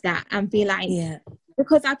perspective of that and be like,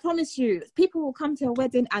 because I promise you, people will come to a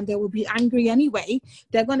wedding and they will be angry anyway.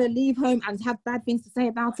 They're gonna leave home and have bad things to say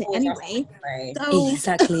about it anyway. So,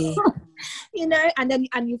 exactly. You know, and then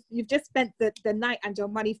you've just spent the night and your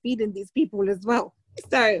money feeding these people as well.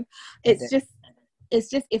 So it's just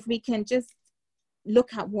if we can just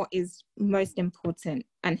look at what is most important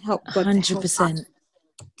and help God 100%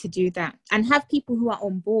 to do that, and have people who are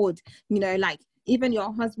on board, you know, like even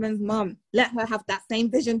your husband's mom, let her have that same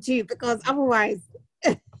vision too, because otherwise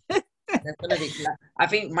I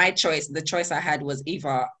think the choice I had was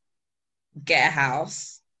either get a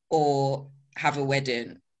house or have a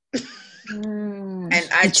wedding. And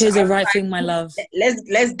I chose the right thing, my love.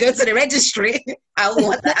 Let's go to the registry. I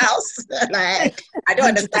want the house. Like, I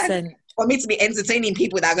don't 100%. Understand. For me to be entertaining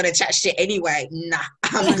people that are gonna chat shit anyway, nah,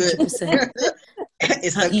 I'm 100%. Good.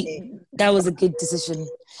 It's okay. That was a good decision.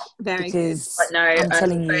 Very good. But no, I'm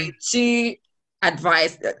telling you. To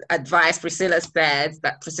advice Priscilla's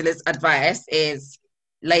advice is,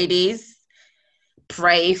 ladies,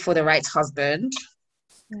 pray for the right husband.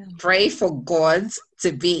 Pray for God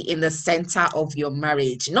to be in the center of your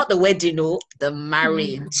marriage, not the wedding, no, the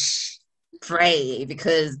marriage. Pray,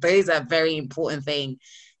 because those are very important things.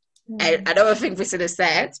 Another thing Priscilla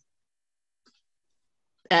said,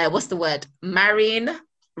 what's the word? Marrying the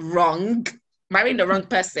wrong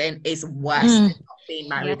person is worse than not being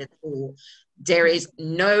married at all. There is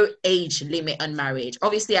no age limit on marriage.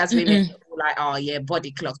 Obviously, as women, we're like, oh yeah,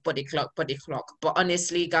 body clock. But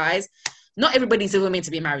honestly, guys, not everybody's a woman to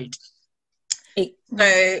be married.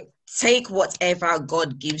 So take whatever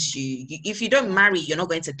God gives you. If you don't marry, you're not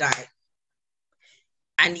going to die.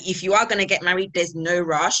 And if you are going to get married, there's no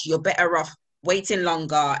rush. You're better off waiting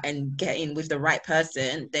longer and getting with the right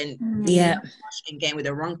person than getting with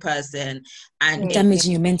the wrong person and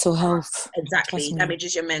damaging your mental health. Exactly,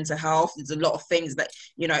 damages your mental health. There's a lot of things that,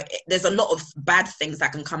 you know, there's a lot of bad things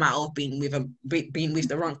that can come out of being with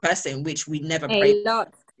the wrong person, which we never pray.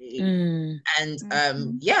 And and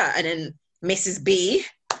then Mrs. B,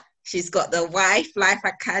 she's got the Wife Life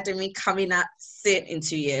Academy coming up soon in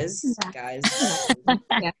 2 years, guys.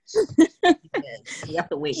 You have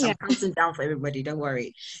to wait. I'm counting down for everybody, don't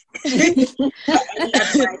worry. Any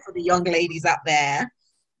advice for the young ladies out there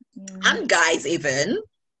and guys even?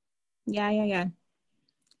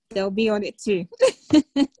 They'll be on it too.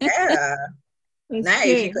 Now,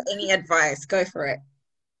 if you've got any advice, go for it.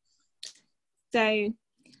 So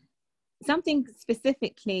something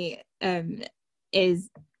specifically is,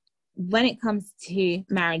 when it comes to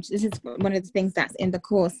marriage, this is one of the things that's in the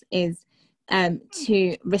course, is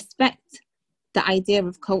to respect the idea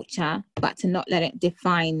of culture, but to not let it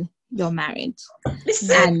define your marriage.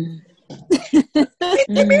 Listen, me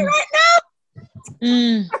right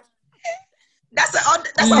now. That's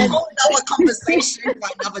that's a whole other conversation for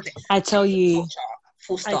another day. I tell you. Culture,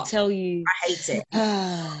 full stop. I tell you. I hate it.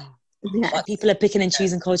 Yeah, people are picking and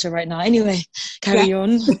choosing culture right now. Anyway, carry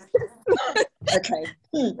on. Okay.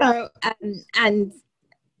 So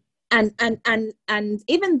and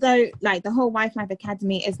even though like the whole Wife Life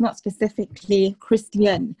Academy is not specifically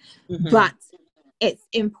Christian, but it's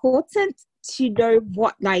important to know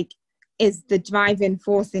what like is the driving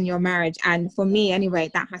force in your marriage. And for me anyway,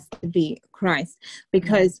 that has to be Christ,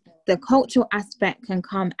 because the cultural aspect can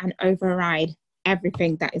come and override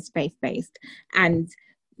everything that is faith-based. And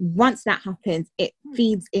once that happens, it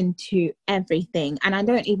feeds into everything. And I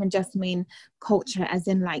don't even just mean culture as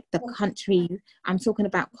in like the country. I'm talking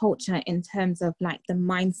about culture in terms of like the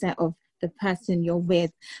mindset of the person you're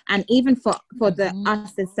with. And even for the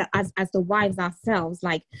us as the wives ourselves,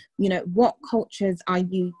 like, you know, what cultures are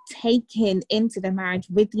you taking into the marriage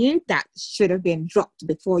with you that should have been dropped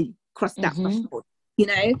before you crossed that threshold? You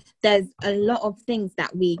know, there's a lot of things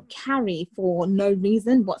that we carry for no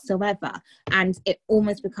reason whatsoever, and it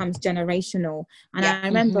almost becomes generational. And I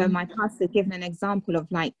remember my pastor giving an example of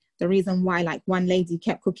like the reason why like one lady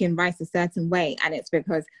kept cooking rice a certain way, and it's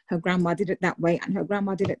because her grandma did it that way, and her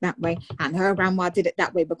grandma did it that way, and her grandma did it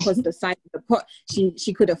that way, because the size of the pot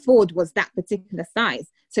she could afford was that particular size.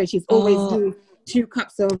 So she's always used 2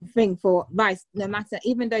 cups of thing for rice, no matter,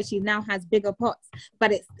 even though she now has bigger pots.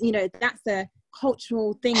 But it's, you know, that's a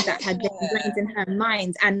cultural thing that had been ingrained in her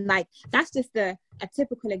mind. And like that's just a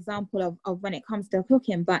typical example of when it comes to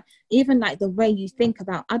cooking. But even like the way you think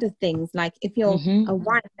about other things, like if you're a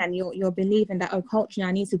wife and you're believing that, oh, culturally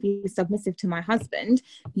I need to be submissive to my husband,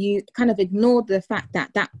 you kind of ignore the fact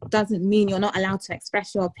that that doesn't mean you're not allowed to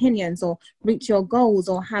express your opinions or reach your goals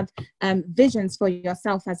or have visions for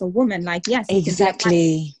yourself as a woman. Like, yes,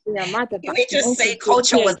 exactly. you can be a mother, you may just say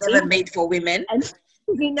culture was never made for women. And,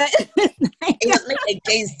 you know, it was made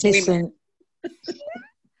against women.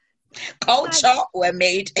 Culture were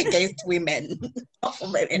made against women, not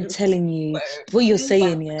for women. I'm telling you, what you're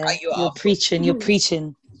saying, you're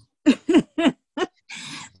preaching.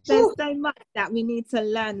 There's so much that we need to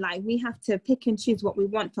learn. Like, we have to pick and choose what we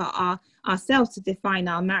want for ourselves to define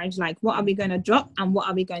our marriage. Like, what are we going to drop and what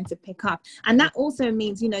are we going to pick up? And that also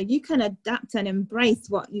means, you know, you can adapt and embrace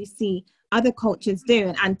what you see other cultures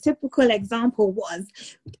do. And typical example was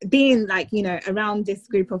being like, you know, around this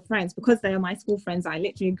group of friends, because they are my school friends. I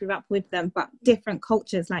literally grew up with them, but different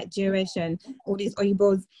cultures like Jewish and all these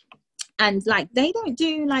Oibos. And like, they don't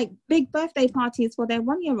do like big birthday parties for their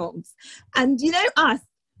 1-year-olds. And, you know, us,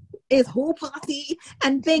 is whole party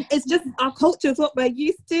and thing. It's just our culture is what we're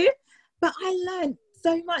used to. But I learned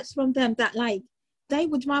so much from them that like they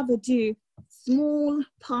would rather do small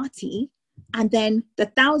party and then the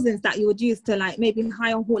thousands that you would use to like maybe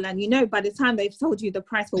hire a hall, and you know by the time they've told you the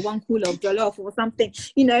price for 1 kilo of jollof or something,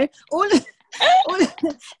 you know, all the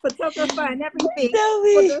photographer and everything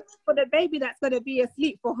for the baby that's going to be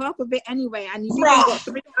asleep for half of it anyway, and you've got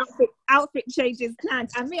 3 outfit changes planned.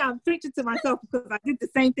 And me, I'm preaching to myself because I did the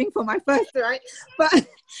same thing for my first, right? But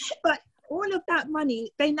all of that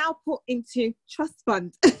money they now put into trust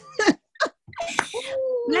fund.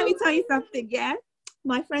 Let me tell you something, yeah.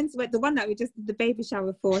 My friends, the one that we just did the baby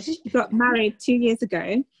shower for, she got married 2 years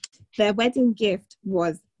ago. Their wedding gift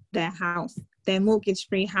was their house, their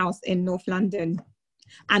mortgage-free house in North London.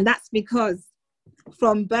 And that's because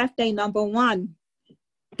from birthday number 1,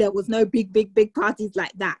 there was no big parties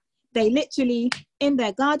like that. They literally, in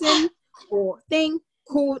their garden or thing,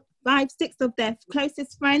 called 5, 6 of their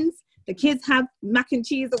closest friends. The kids have mac and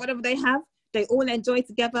cheese or whatever they have. They all enjoy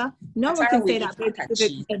together. No one can say that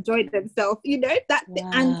they enjoyed themselves, you know, that.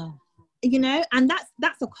 Wow. And, you know, and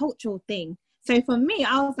that's a cultural thing. So for me,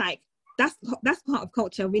 I was like, that's part of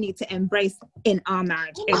culture we need to embrace in our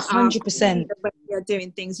marriage. 100%. The way we are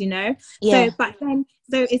doing things, you know. Yeah.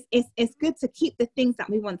 So it's good to keep the things that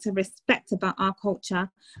we want to respect about our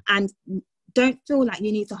culture, and don't feel like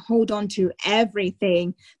you need to hold on to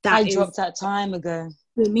everything that I dropped that time ago.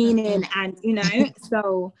 The meaning, and you know,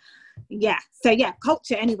 so yeah,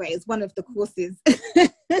 culture anyway is one of the courses.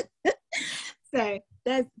 So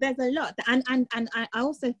there's a lot, and I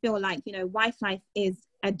also feel like, you know, wife life is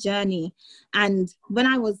a journey. And when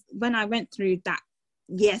I went through that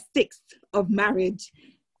year 6 of marriage,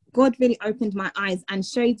 God really opened my eyes and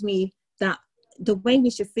showed me that the way we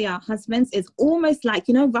should see our husbands is almost like,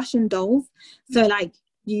 you know, Russian dolls. So like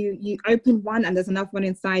you open one and there's another one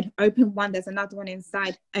inside, open one, there's another one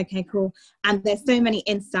inside. Okay, cool. And there's so many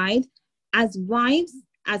inside. As wives,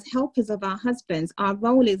 as helpers of our husbands, our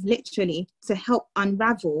role is literally to help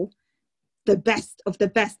unravel the best of the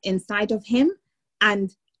best inside of him,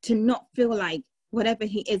 and to not feel like whatever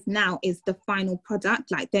he is now is the final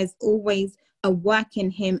product. Like there's always a work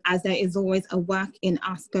in him, as there is always a work in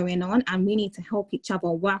us going on, and we need to help each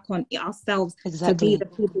other work on ourselves to be the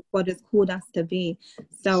people God has called us to be.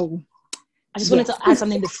 So I just wanted to add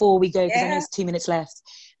something before we go, because I know it's 2 minutes left.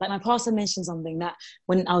 Like my pastor mentioned something that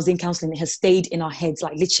when I was in counseling, it has stayed in our heads,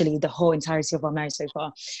 like literally the whole entirety of our marriage so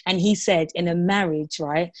far. And he said, in a marriage,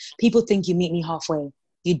 right, people think you meet me halfway.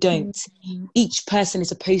 You don't. Each person is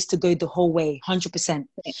supposed to go the whole way, 100%.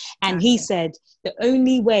 And he said the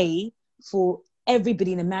only way for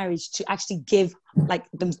everybody in a marriage to actually give like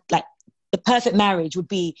the perfect marriage would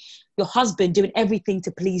be your husband doing everything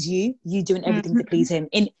to please you, you doing everything to please him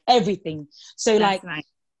in everything. So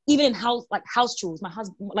even in house chores, my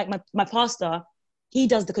husband, like my pastor, he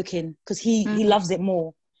does the cooking because he loves it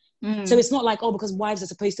more. So it's not like, oh, because wives are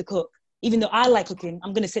supposed to cook. Even though I like cooking,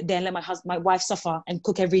 I'm going to sit there and let my wife suffer and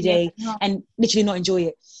cook every day and literally not enjoy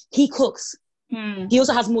it. He cooks. He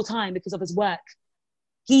also has more time because of his work.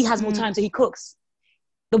 He has more time, so he cooks.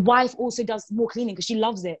 The wife also does more cleaning because she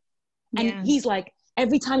loves it. And he's like,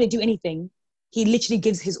 every time they do anything, he literally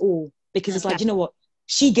gives his all, because it's like, you know what?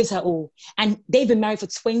 She gives her all. And they've been married for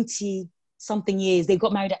 20-something years. They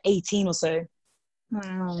got married at 18 or so.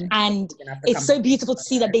 Wow. And it's so beautiful to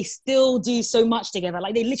see that they still do so much together.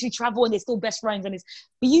 Like they literally travel and they're still best friends, and it's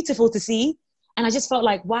beautiful to see. And I just felt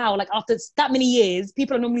like, wow, like after that many years,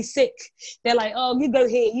 people are normally sick. They're like, oh, you go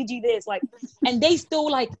here, you do this. Like, and they still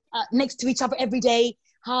like next to each other every day,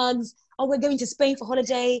 hugs. Oh, we're going to Spain for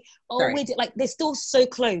holiday. Oh, we're like, they're still so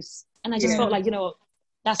close. And I just felt like, you know,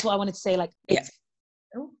 that's what I wanted to say. Like,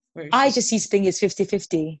 I just used to think it's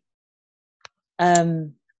 50-50.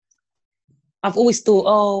 I've always thought,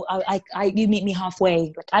 oh, you meet me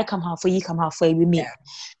halfway. Like I come halfway, you come halfway, we meet. Yeah.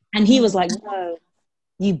 And he was like, no,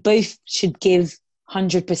 you both should give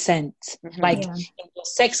 100%. Like in your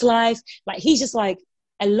sex life. Like he's just like,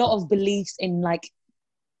 a lot of beliefs in like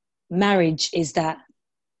marriage is that,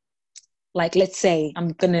 like, let's say I'm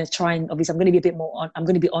going to try and, obviously I'm going to be a bit more, I'm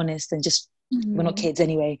going to be honest and just, we're not kids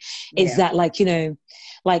anyway, is that like, you know,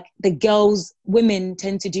 like women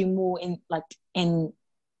tend to do more in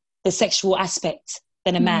the sexual aspect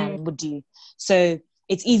than a man would do. So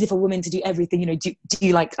it's easy for women to do everything, you know, do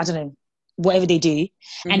like, I don't know, whatever they do.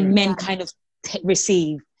 And men kind of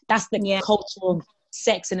receive. That's the culture of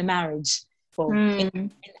sex in a marriage. Well,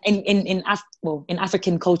 in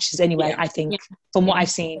African cultures anyway, I think, from what I've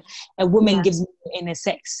seen, a woman gives in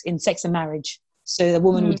sex and marriage. So the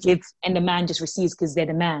woman would give and the man just receives because they're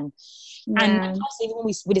the man. And even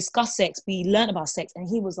when we discuss sex, we learn about sex, and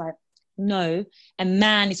he was like, no, a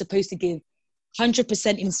man is supposed to give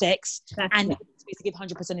 100% in sex, and he's supposed to give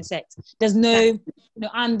 100% in sex. There's no,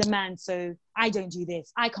 I'm the man, so I don't do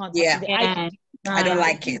this. I can't touch it. I don't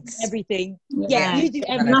like it. Everything. Yeah, you do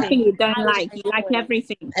everything. Nothing you don't like. You like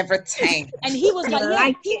everything. Everything. And he was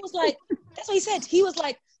like, he was like, that's what he said. He was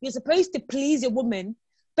like, you're supposed to please your woman,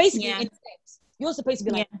 basically in sex. You're supposed to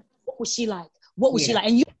be like, what would she like? What would she like?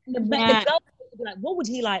 And you, the girl, be like, what would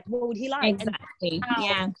he like? What would he like? Exactly.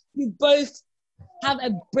 You both have a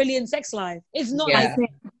brilliant sex life. It's not like,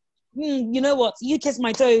 you know what? You kiss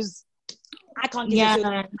my toes. I can't give you.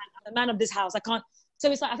 I'm the man of this house. I can't. So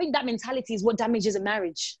it's like, I think that mentality is what damages a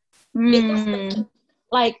marriage.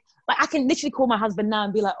 Like I can literally call my husband now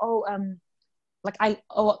and be like,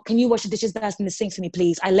 can you wash the dishes that's in the sink for me,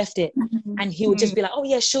 please? I left it. And he would just be like, oh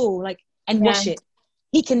yeah, sure. Like, and wash it.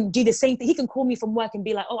 He can do the same thing. He can call me from work and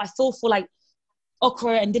be like, oh, I feel for like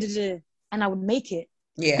okra and and I would make it.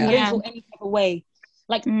 I don't feel any type of way.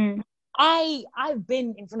 Like I've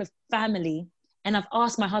been in front of family and I've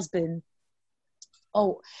asked my husband,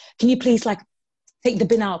 oh, can you please like take the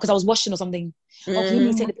bin out, because I was washing or something. Oh, can you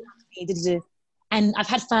please take the bin out for me? And I've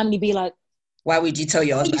had family be like, why would you tell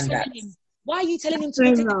your husband that? Why are you telling him to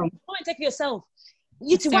take it? Go and take it yourself.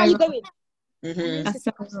 You two, why are you going? That's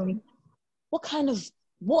so wrong.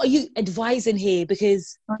 What are you advising here?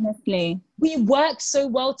 Because honestly, we work so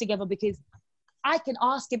well together, because I can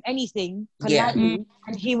ask him anything politely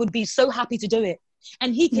and he would be so happy to do it.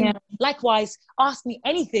 And he can likewise ask me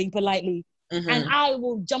anything politely and I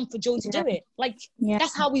will jump for joy to do it. Like,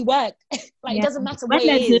 that's how we work. Like, it doesn't matter what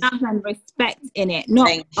it is. There's love and respect in it, not,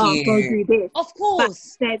 go do this. Of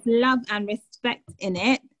course. But there's love and respect in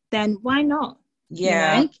it, then why not?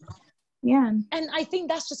 Yeah. Yeah. And I think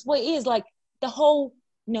that's just what it is. Like, the whole,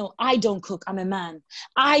 no, I don't cook, I'm a man.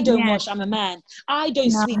 I don't wash, I'm a man. I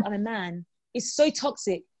don't sweep, I'm a man. It's so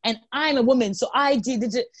toxic. And I'm a woman, so I did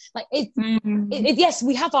like it. Yes,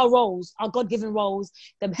 we have our roles, our God-given roles.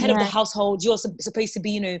 The head of the household, you're supposed to be,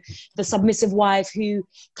 you know, the submissive wife who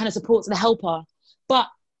kind of supports the helper. But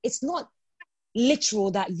it's not literal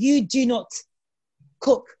that you do not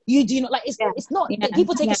cook, you do not. Like, it's not,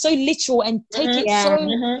 people take it so literal and take it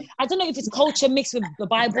so, I don't know if it's culture mixed with the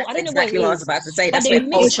Bible. That's I don't know exactly what what I it was is. about to say. But That's they where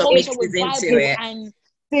mix culture culture mixes with into Bible, it. and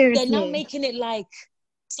Seriously. they're now making it like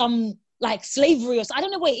some like slavery or so. I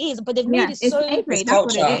don't know what it is, but they've made it it's so slavery, it's that's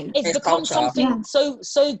culture. what it is. it's become culture. something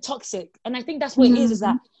so toxic. And I think that's what it is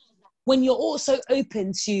that when you're also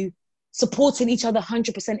open to supporting each other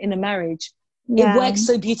 100% in a marriage, it works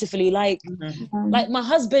so beautifully. Like like my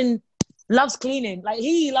husband loves cleaning. Like,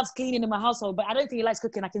 he loves cleaning in my household, but I don't think he likes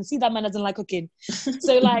cooking. I can see that man doesn't like cooking.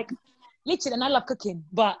 So like, literally, and I love cooking,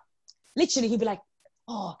 but literally he'd be like,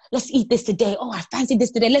 oh, let's eat this today. Oh, I fancy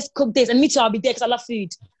this today. Let's cook this. And me too, I'll be there because I love food.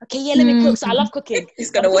 Okay, yeah, let me cook. So I love cooking.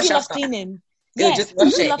 He's gonna wash he loves after. cleaning. He'll just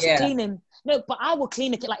wash he it, loves cleaning. No, but I will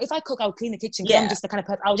clean it. Like, if I cook, I'll clean the kitchen. Yeah. I'm just the kind of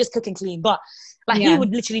person, I'll just cook and clean. But like, he would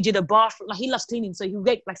literally do the bathroom. Like, he loves cleaning. So he would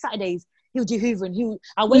wake, like Saturdays, he would do hoovering.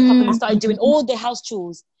 I'll wake up and he started doing all the house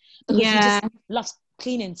chores because he just loves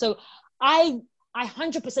cleaning. So I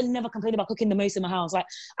 100% never complain about cooking the most in my house. Like,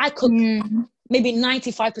 I cook maybe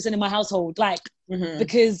 95% in my household. Like,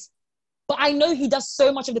 because, but I know he does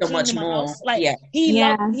so much of the cleaning in my house. Like,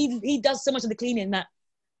 he does so much of the cleaning that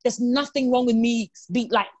there's nothing wrong with me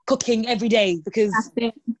like cooking every day, because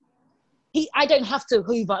I don't have to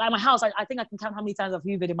hoover. Like, my house, I think I can count how many times I've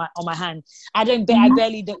hoovered on my hand. I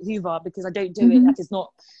barely don't hoover because I don't do it. Like, it's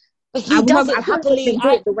not. But he does it happily. Do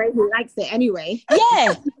it the way he likes it anyway.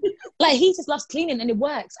 Yeah, like, he just loves cleaning, and it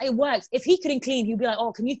works. It works. If he couldn't clean, he'd be like,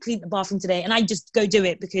 "Oh, can you clean the bathroom today?" And I just go do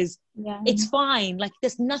it because it's fine. Like,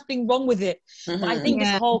 there's nothing wrong with it. But I think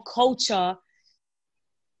this whole culture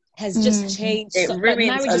has just changed. It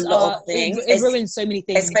ruins a lot of things. It ruins so many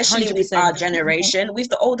things, especially 100%. with our generation. With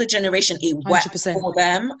the older generation, it works 100%. for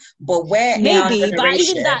them. But where maybe, but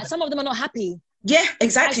even that, some of them are not happy. Yeah,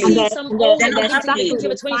 exactly. I see some old they're not happy.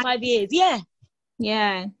 For 25 years.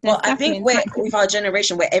 Yeah. Well, I think with our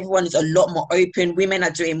generation, where everyone is a lot more open, women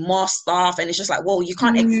are doing more stuff, and it's just like, well, you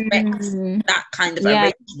can't expect that kind of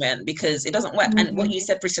arrangement because it doesn't work. And what you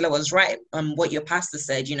said, Priscilla, was right. What your pastor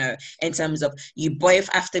said, you know, in terms of you both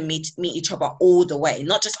have to meet each other all the way,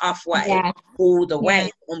 not just halfway, all the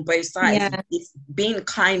way on both sides. It's being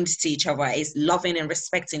kind to each other, it's loving and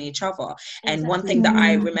respecting each other. And one thing that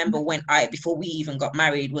I remember before we even got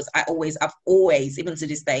married was I've always, even to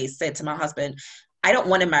this day, said to my husband, I don't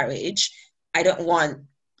want a marriage. I don't want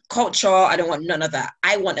culture. I don't want none of that.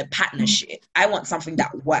 I want a partnership. I want something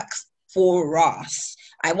that works for us.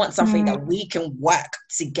 I want something that we can work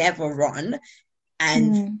together on,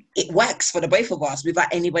 and it works for the both of us without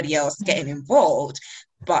anybody else getting involved.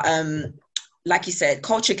 But like you said,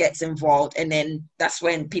 culture gets involved, and then that's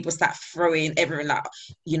when people start throwing everything out.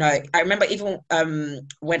 You know, I remember even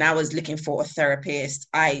when I was looking for a therapist,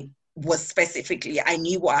 I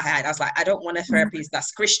knew what I had. I was like, I don't want a therapist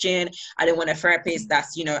that's Christian. I don't want a therapist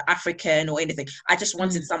that's, you know, African or anything. I just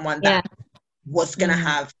wanted someone that was going to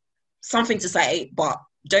have something to say, but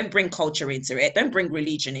don't bring culture into it. Don't bring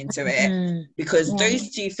religion into it, because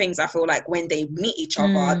those two things, I feel like when they meet each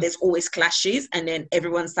other, there's always clashes, and then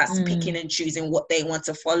everyone starts picking and choosing what they want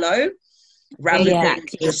to follow rather than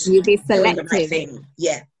just you be doing the right selective. thing.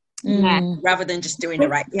 Rather than just doing the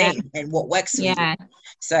right thing and what works for you.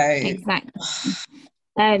 So exactly.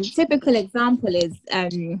 Typical example is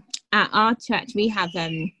at our church we have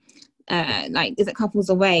like, is it Couples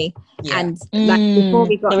Away? And like, before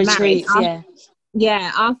we got married,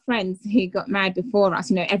 our friends who got married before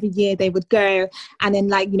us, you know, every year they would go, and then,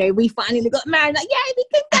 like, you know, we finally got married, like, yeah, we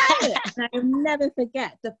can go. And I'll never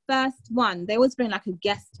forget the first one. They always bring like a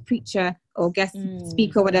guest preacher or guest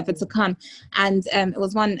speaker or whatever to come, and it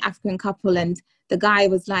was one African couple, and the guy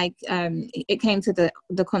was like, it came to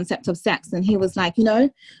the concept of sex, and he was like, you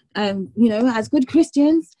know, as good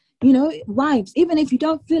Christians, you know, wives, even if you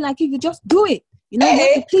don't feel like it, you just do it, you know, you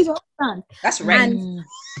have to please your husband. That's right. And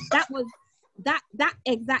that was that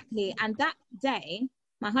exactly. And that day,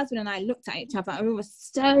 my husband and I looked at each other and we were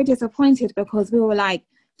so disappointed, because we were like,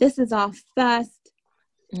 this is our first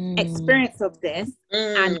experience of this,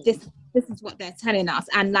 and this is what they're telling us.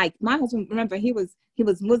 And like, my husband, remember, he was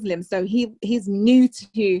Muslim, so he's new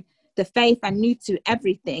to the faith and new to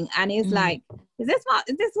everything, and he's like, is this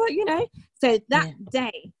what you know? So that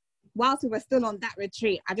day, whilst we were still on that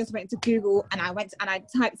retreat, I just went to Google and I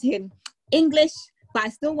typed in English, but I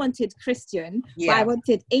still wanted Christian, but I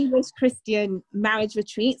wanted English Christian marriage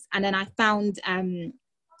retreats, and then I found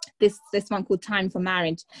this one called Time for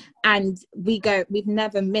Marriage, and we've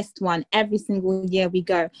never missed one. Every single year we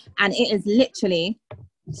go, and it is literally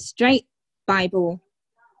straight Bible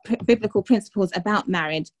biblical principles about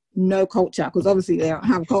marriage, no culture, because obviously they don't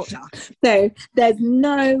have culture. So there's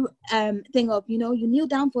no thing of, you know, you kneel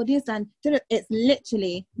down for this, and it's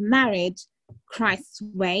literally marriage Christ's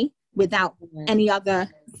way without any other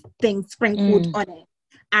thing sprinkled on it.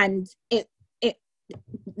 And it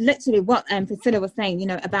literally what Priscilla was saying, you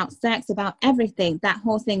know, about sex, about everything, that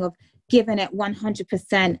whole thing of giving it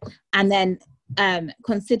 100%, and then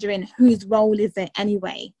considering whose role is it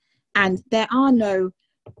anyway. And there are no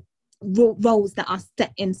roles that are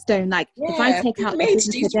set in stone. Like if I take out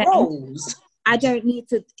these roles, I don't need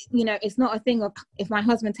to, you know, it's not a thing of if my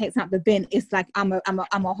husband takes out the bin, it's like I'm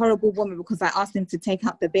a horrible woman because I asked him to take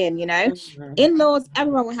out the bin, you know. In-laws,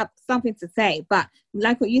 everyone will have something to say, but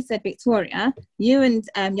like what you said, Victoria, you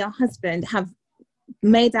and your husband have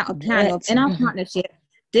made out a plan of, in our partnership,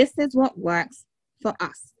 this is what works for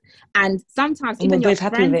us. And sometimes even your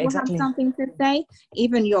friends will have something to say,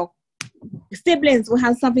 even your siblings will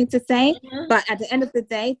have something to say, but at the end of the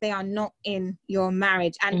day, they are not in your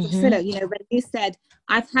marriage. And Priscilla, you know, when you said,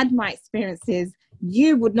 I've had my experiences,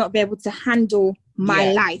 you would not be able to handle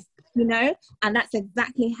my life, you know, and that's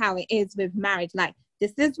exactly how it is with marriage. Like,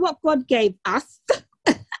 this is what God gave us,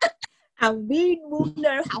 and we will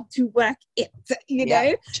know how to work it, you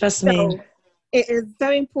know. Trust me. It is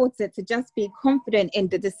so important to just be confident in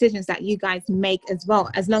the decisions that you guys make as well.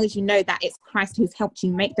 As long as you know that it's Christ who's helped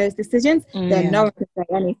you make those decisions, then no one can say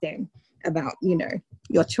anything about, you know,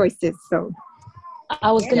 your choices. So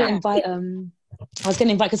I was going to invite,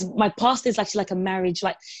 because my pastor is actually like a marriage,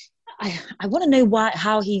 like, I want to know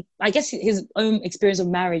how I guess his own experience of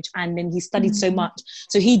marriage, and then he studied so much.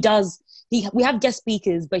 So we have guest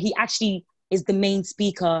speakers, but he actually is the main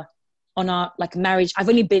speaker on our like marriage. I've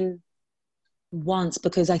only been once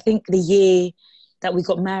because I think the year that we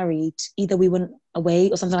got married, either we went away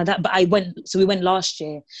or something like that, but we went last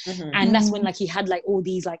year. And that's when like he had like all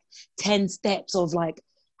these like 10 steps of like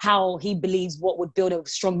how he believes what would build a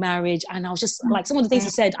strong marriage. And I was just like, some of the things he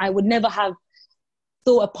said, I would never have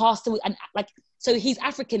thought a pastor would, and like, so he's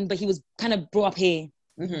African, but he was kind of brought up here.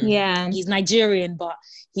 He's Nigerian, but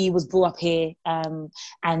he was brought up here,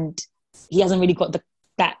 and he hasn't really got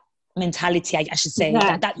that mentality, I should say,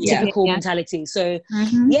 that typical mentality. So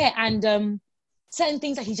and certain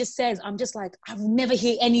things that he just says, I'm just like, I've never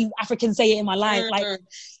heard any African say it in my life. Like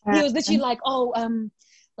he was literally like,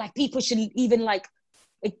 like people should even like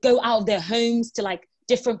go out of their homes to like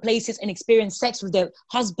different places and experience sex with their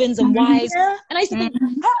husbands and wives. And I used to think,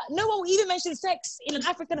 no one will even mention sex in an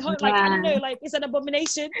African home. Like, I don't know, like it's an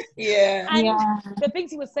abomination. The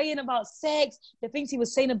things he was saying about sex, the things he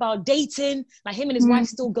was saying about dating, like him and his wife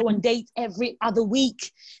still go on dates every other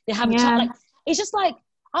week. They have a chat. Like, it's just like,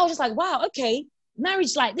 I was just like, wow, okay,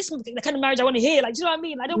 marriage, like this is the kind of marriage I want to hear. Like, do you know what I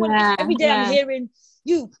mean? I don't want every day I'm hearing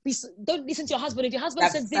don't listen to your husband. If your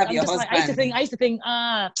husband says this, I'm just like, I used to think,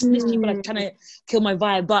 these people are trying to kill my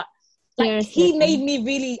vibe. But like, he made me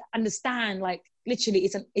really understand, like, literally,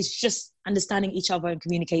 it's just understanding each other and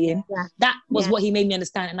communicating. That was what he made me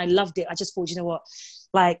understand, and I loved it. I just thought, you know what,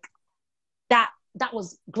 like, that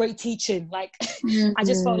was great teaching. Like, I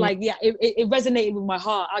just felt like, it resonated with my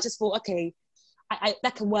heart. I just thought, okay, I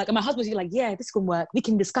that can work. And my husband was like, yeah, this can work. We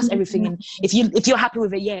can discuss everything, and if you're happy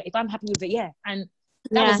with it, if I'm happy with it, and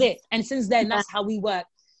that was it. And since then, that's how we work.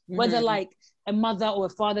 Whether like a mother or a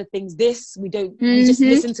father thinks this, we don't. We just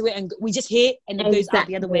listen to it, and we just hear, and it goes out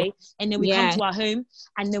the other way. And then we come to our home,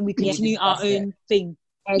 and then we continue our own thing.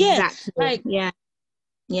 Literally,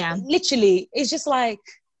 it's just like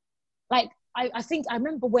I think I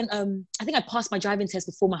remember when I think I passed my driving test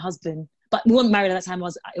before my husband, but we weren't married at that time.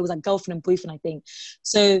 It was like girlfriend and boyfriend, I think.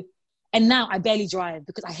 So, and now I barely drive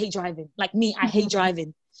because I hate driving. Like me, I hate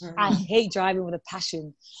driving. I hate driving with a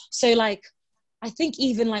passion. So like, I think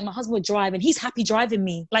even like my husband would drive and he's happy driving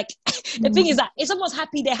me. Like the thing is that if someone's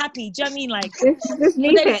happy, they're happy. Do you know what I mean? Like, just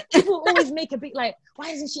leave it. People always make a big like,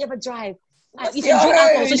 why doesn't she ever drive? Like, you can drink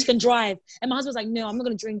alcohol so she can drive. And my husband's like, no, I'm not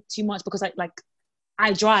going to drink too much because I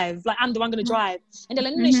drive. Like, I'm the one going to drive. And they're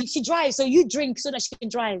like, no, she drives, so you drink so that she can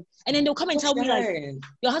drive. And then they'll come and tell me like,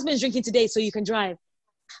 your husband's drinking today so you can drive.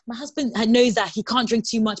 My husband knows that he can't drink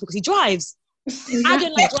too much because he drives. I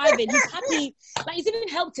don't like driving. He's happy. Like, it's even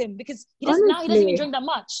helped him because he doesn't even drink that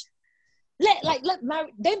much.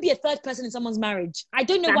 Don't be a third person in someone's marriage. I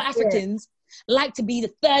don't know why Africans like to be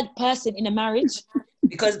the third person in a marriage.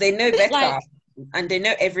 Because they know better and they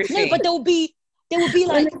know everything. No, but they will be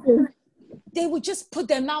like, they would just put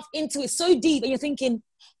their mouth into it so deep, and you're thinking,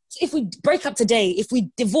 if we break up today, if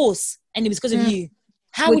we divorce, and it was because of you,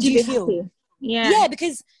 how would you feel? Happy? Yeah,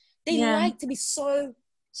 because they like to be so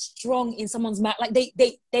strong in someone's mouth. Like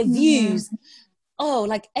their views. Oh,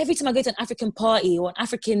 like every time I go to an African party or an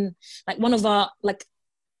African, like one of our like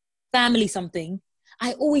family something,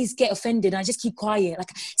 I always get offended and I just keep quiet. Like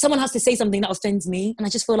someone has to say something that offends me and I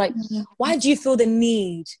just feel like, why do you feel the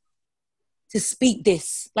need to speak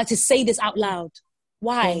this? Like to say this out loud?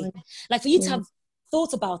 Why? Like for you to have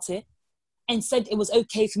thought about it and said it was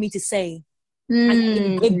okay for me to say.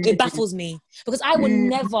 It baffles me because I would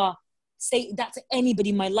never say that to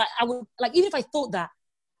anybody in my life. I would, like, even if I thought that,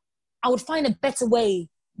 I would find a better way,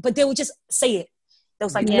 but they would just say it. There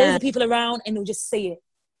was like loads of people around and they would just say it.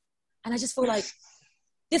 And I just feel like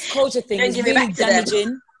this culture thing is really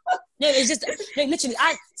damaging. No, it's just, no, literally,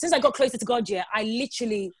 since I got closer to God,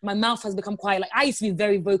 my mouth has become quiet. Like, I used to be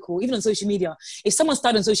very vocal, even on social media. If someone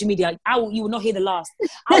started on social media, you would not hear the last.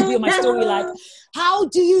 I would be on my story like, how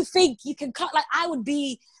do you think you can cut? Like, I would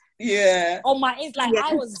be on my, it's like,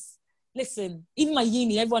 I was, listen, even my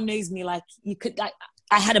uni, everyone knows me, like, you could, like,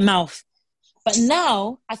 I had a mouth. But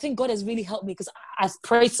now, I think God has really helped me because I've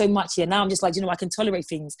prayed so much here. Now I'm just like, I can tolerate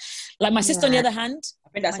things. Like my sister, on the other hand. I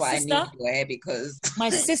think that's why I need you because... My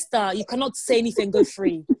sister, you cannot say anything, go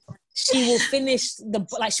free. She will finish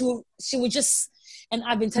she will just... And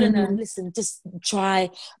I've been telling her, listen, just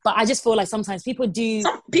try. But I just feel like sometimes people do...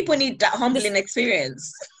 Some people need that humbling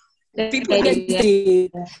experience. People do.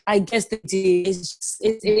 I guess they do. It's just...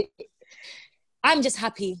 I'm just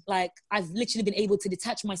happy. Like, I've literally been able to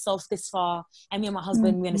detach myself this far. And me and my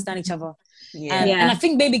husband, we understand each other. And I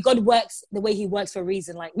think maybe God works the way he works for a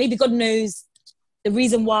reason. Like, maybe God knows the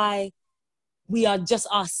reason why we are just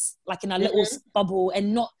us, like in our little bubble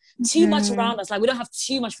and not too much around us. Like, we don't have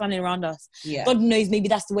too much family around us. God knows maybe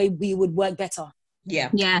that's the way we would work better.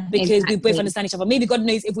 Because we both understand each other. Maybe God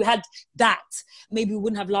knows if we had that, maybe we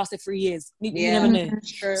wouldn't have lasted 3 years. You never know.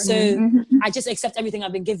 So I just accept everything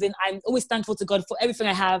I've been given. I'm always thankful to God for everything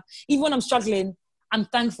I have. Even when I'm struggling, I'm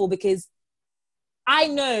thankful because I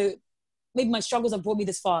know maybe my struggles have brought me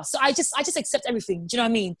this far. So I just accept everything. Do you know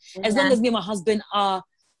what I mean? As long as me and my husband are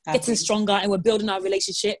getting stronger and we're building our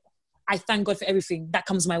relationship, I thank God for everything that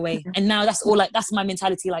comes my way. And now that's my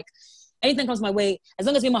mentality. Like, anything comes my way, as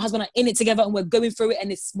long as me and my husband are in it together and we're going through it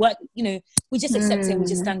and it's work, we just accept it. We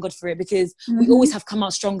just thank God for it because we always have come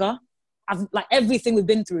out stronger. Like everything we've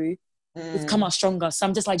been through, we've come out stronger. So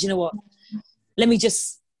I'm just like, you know what? Let me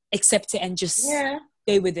just accept it and just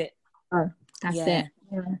go with it. Oh, that's it.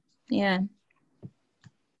 Yeah.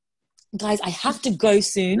 Guys, I have to go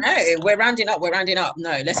soon. No, we're rounding up.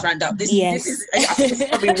 No, let's round up. This is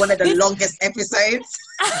probably one of the longest episodes.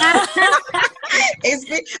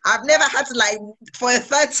 I've never had to, for a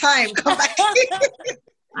third time, come back.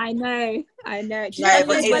 I know. No,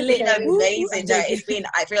 but it's been amazing.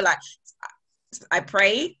 I feel like I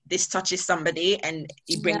pray this touches somebody and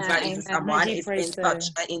it brings value to someone. It's been such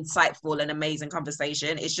an insightful and amazing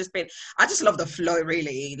conversation. It's just been, I just love the flow,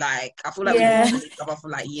 really. Like, I feel like we've been together for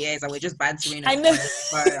like years and we're just bantering. I know.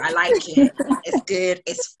 So I like it. It's good.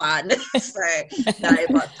 It's fun.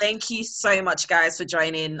 But thank you so much, guys, for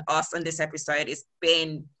joining us on this episode. It's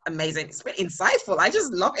been amazing. It's been insightful. I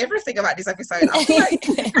just love everything about this episode. I feel like,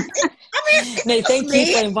 no, thank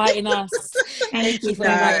you for inviting us. Thank you for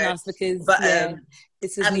inviting us because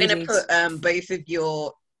this is I'm going to put both of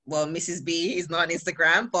your, Mrs. B is not on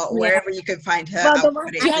Instagram, but wherever you can find her.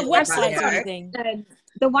 Do you have websites or anything?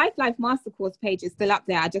 The Wife Life Mastercourse page is still up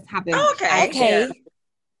there. I just haven't. Oh, okay.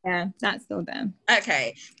 Yeah, that's still there.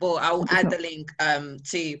 Okay. Well, I'll add the link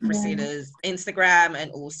to Priscilla's Instagram and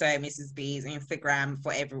also Mrs. B's Instagram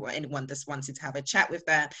for anyone that's wanted to have a chat with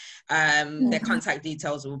them. Their contact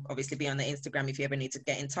details will obviously be on the Instagram if you ever need to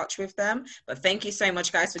get in touch with them. But thank you so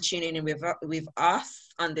much, guys, for tuning in with us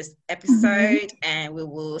on this episode, and we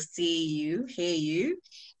will hear you.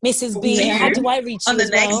 Mrs. B, how do I reach you on the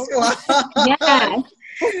next one?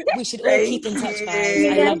 We should all keep in touch, guys.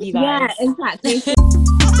 I love you guys. Yeah, exactly.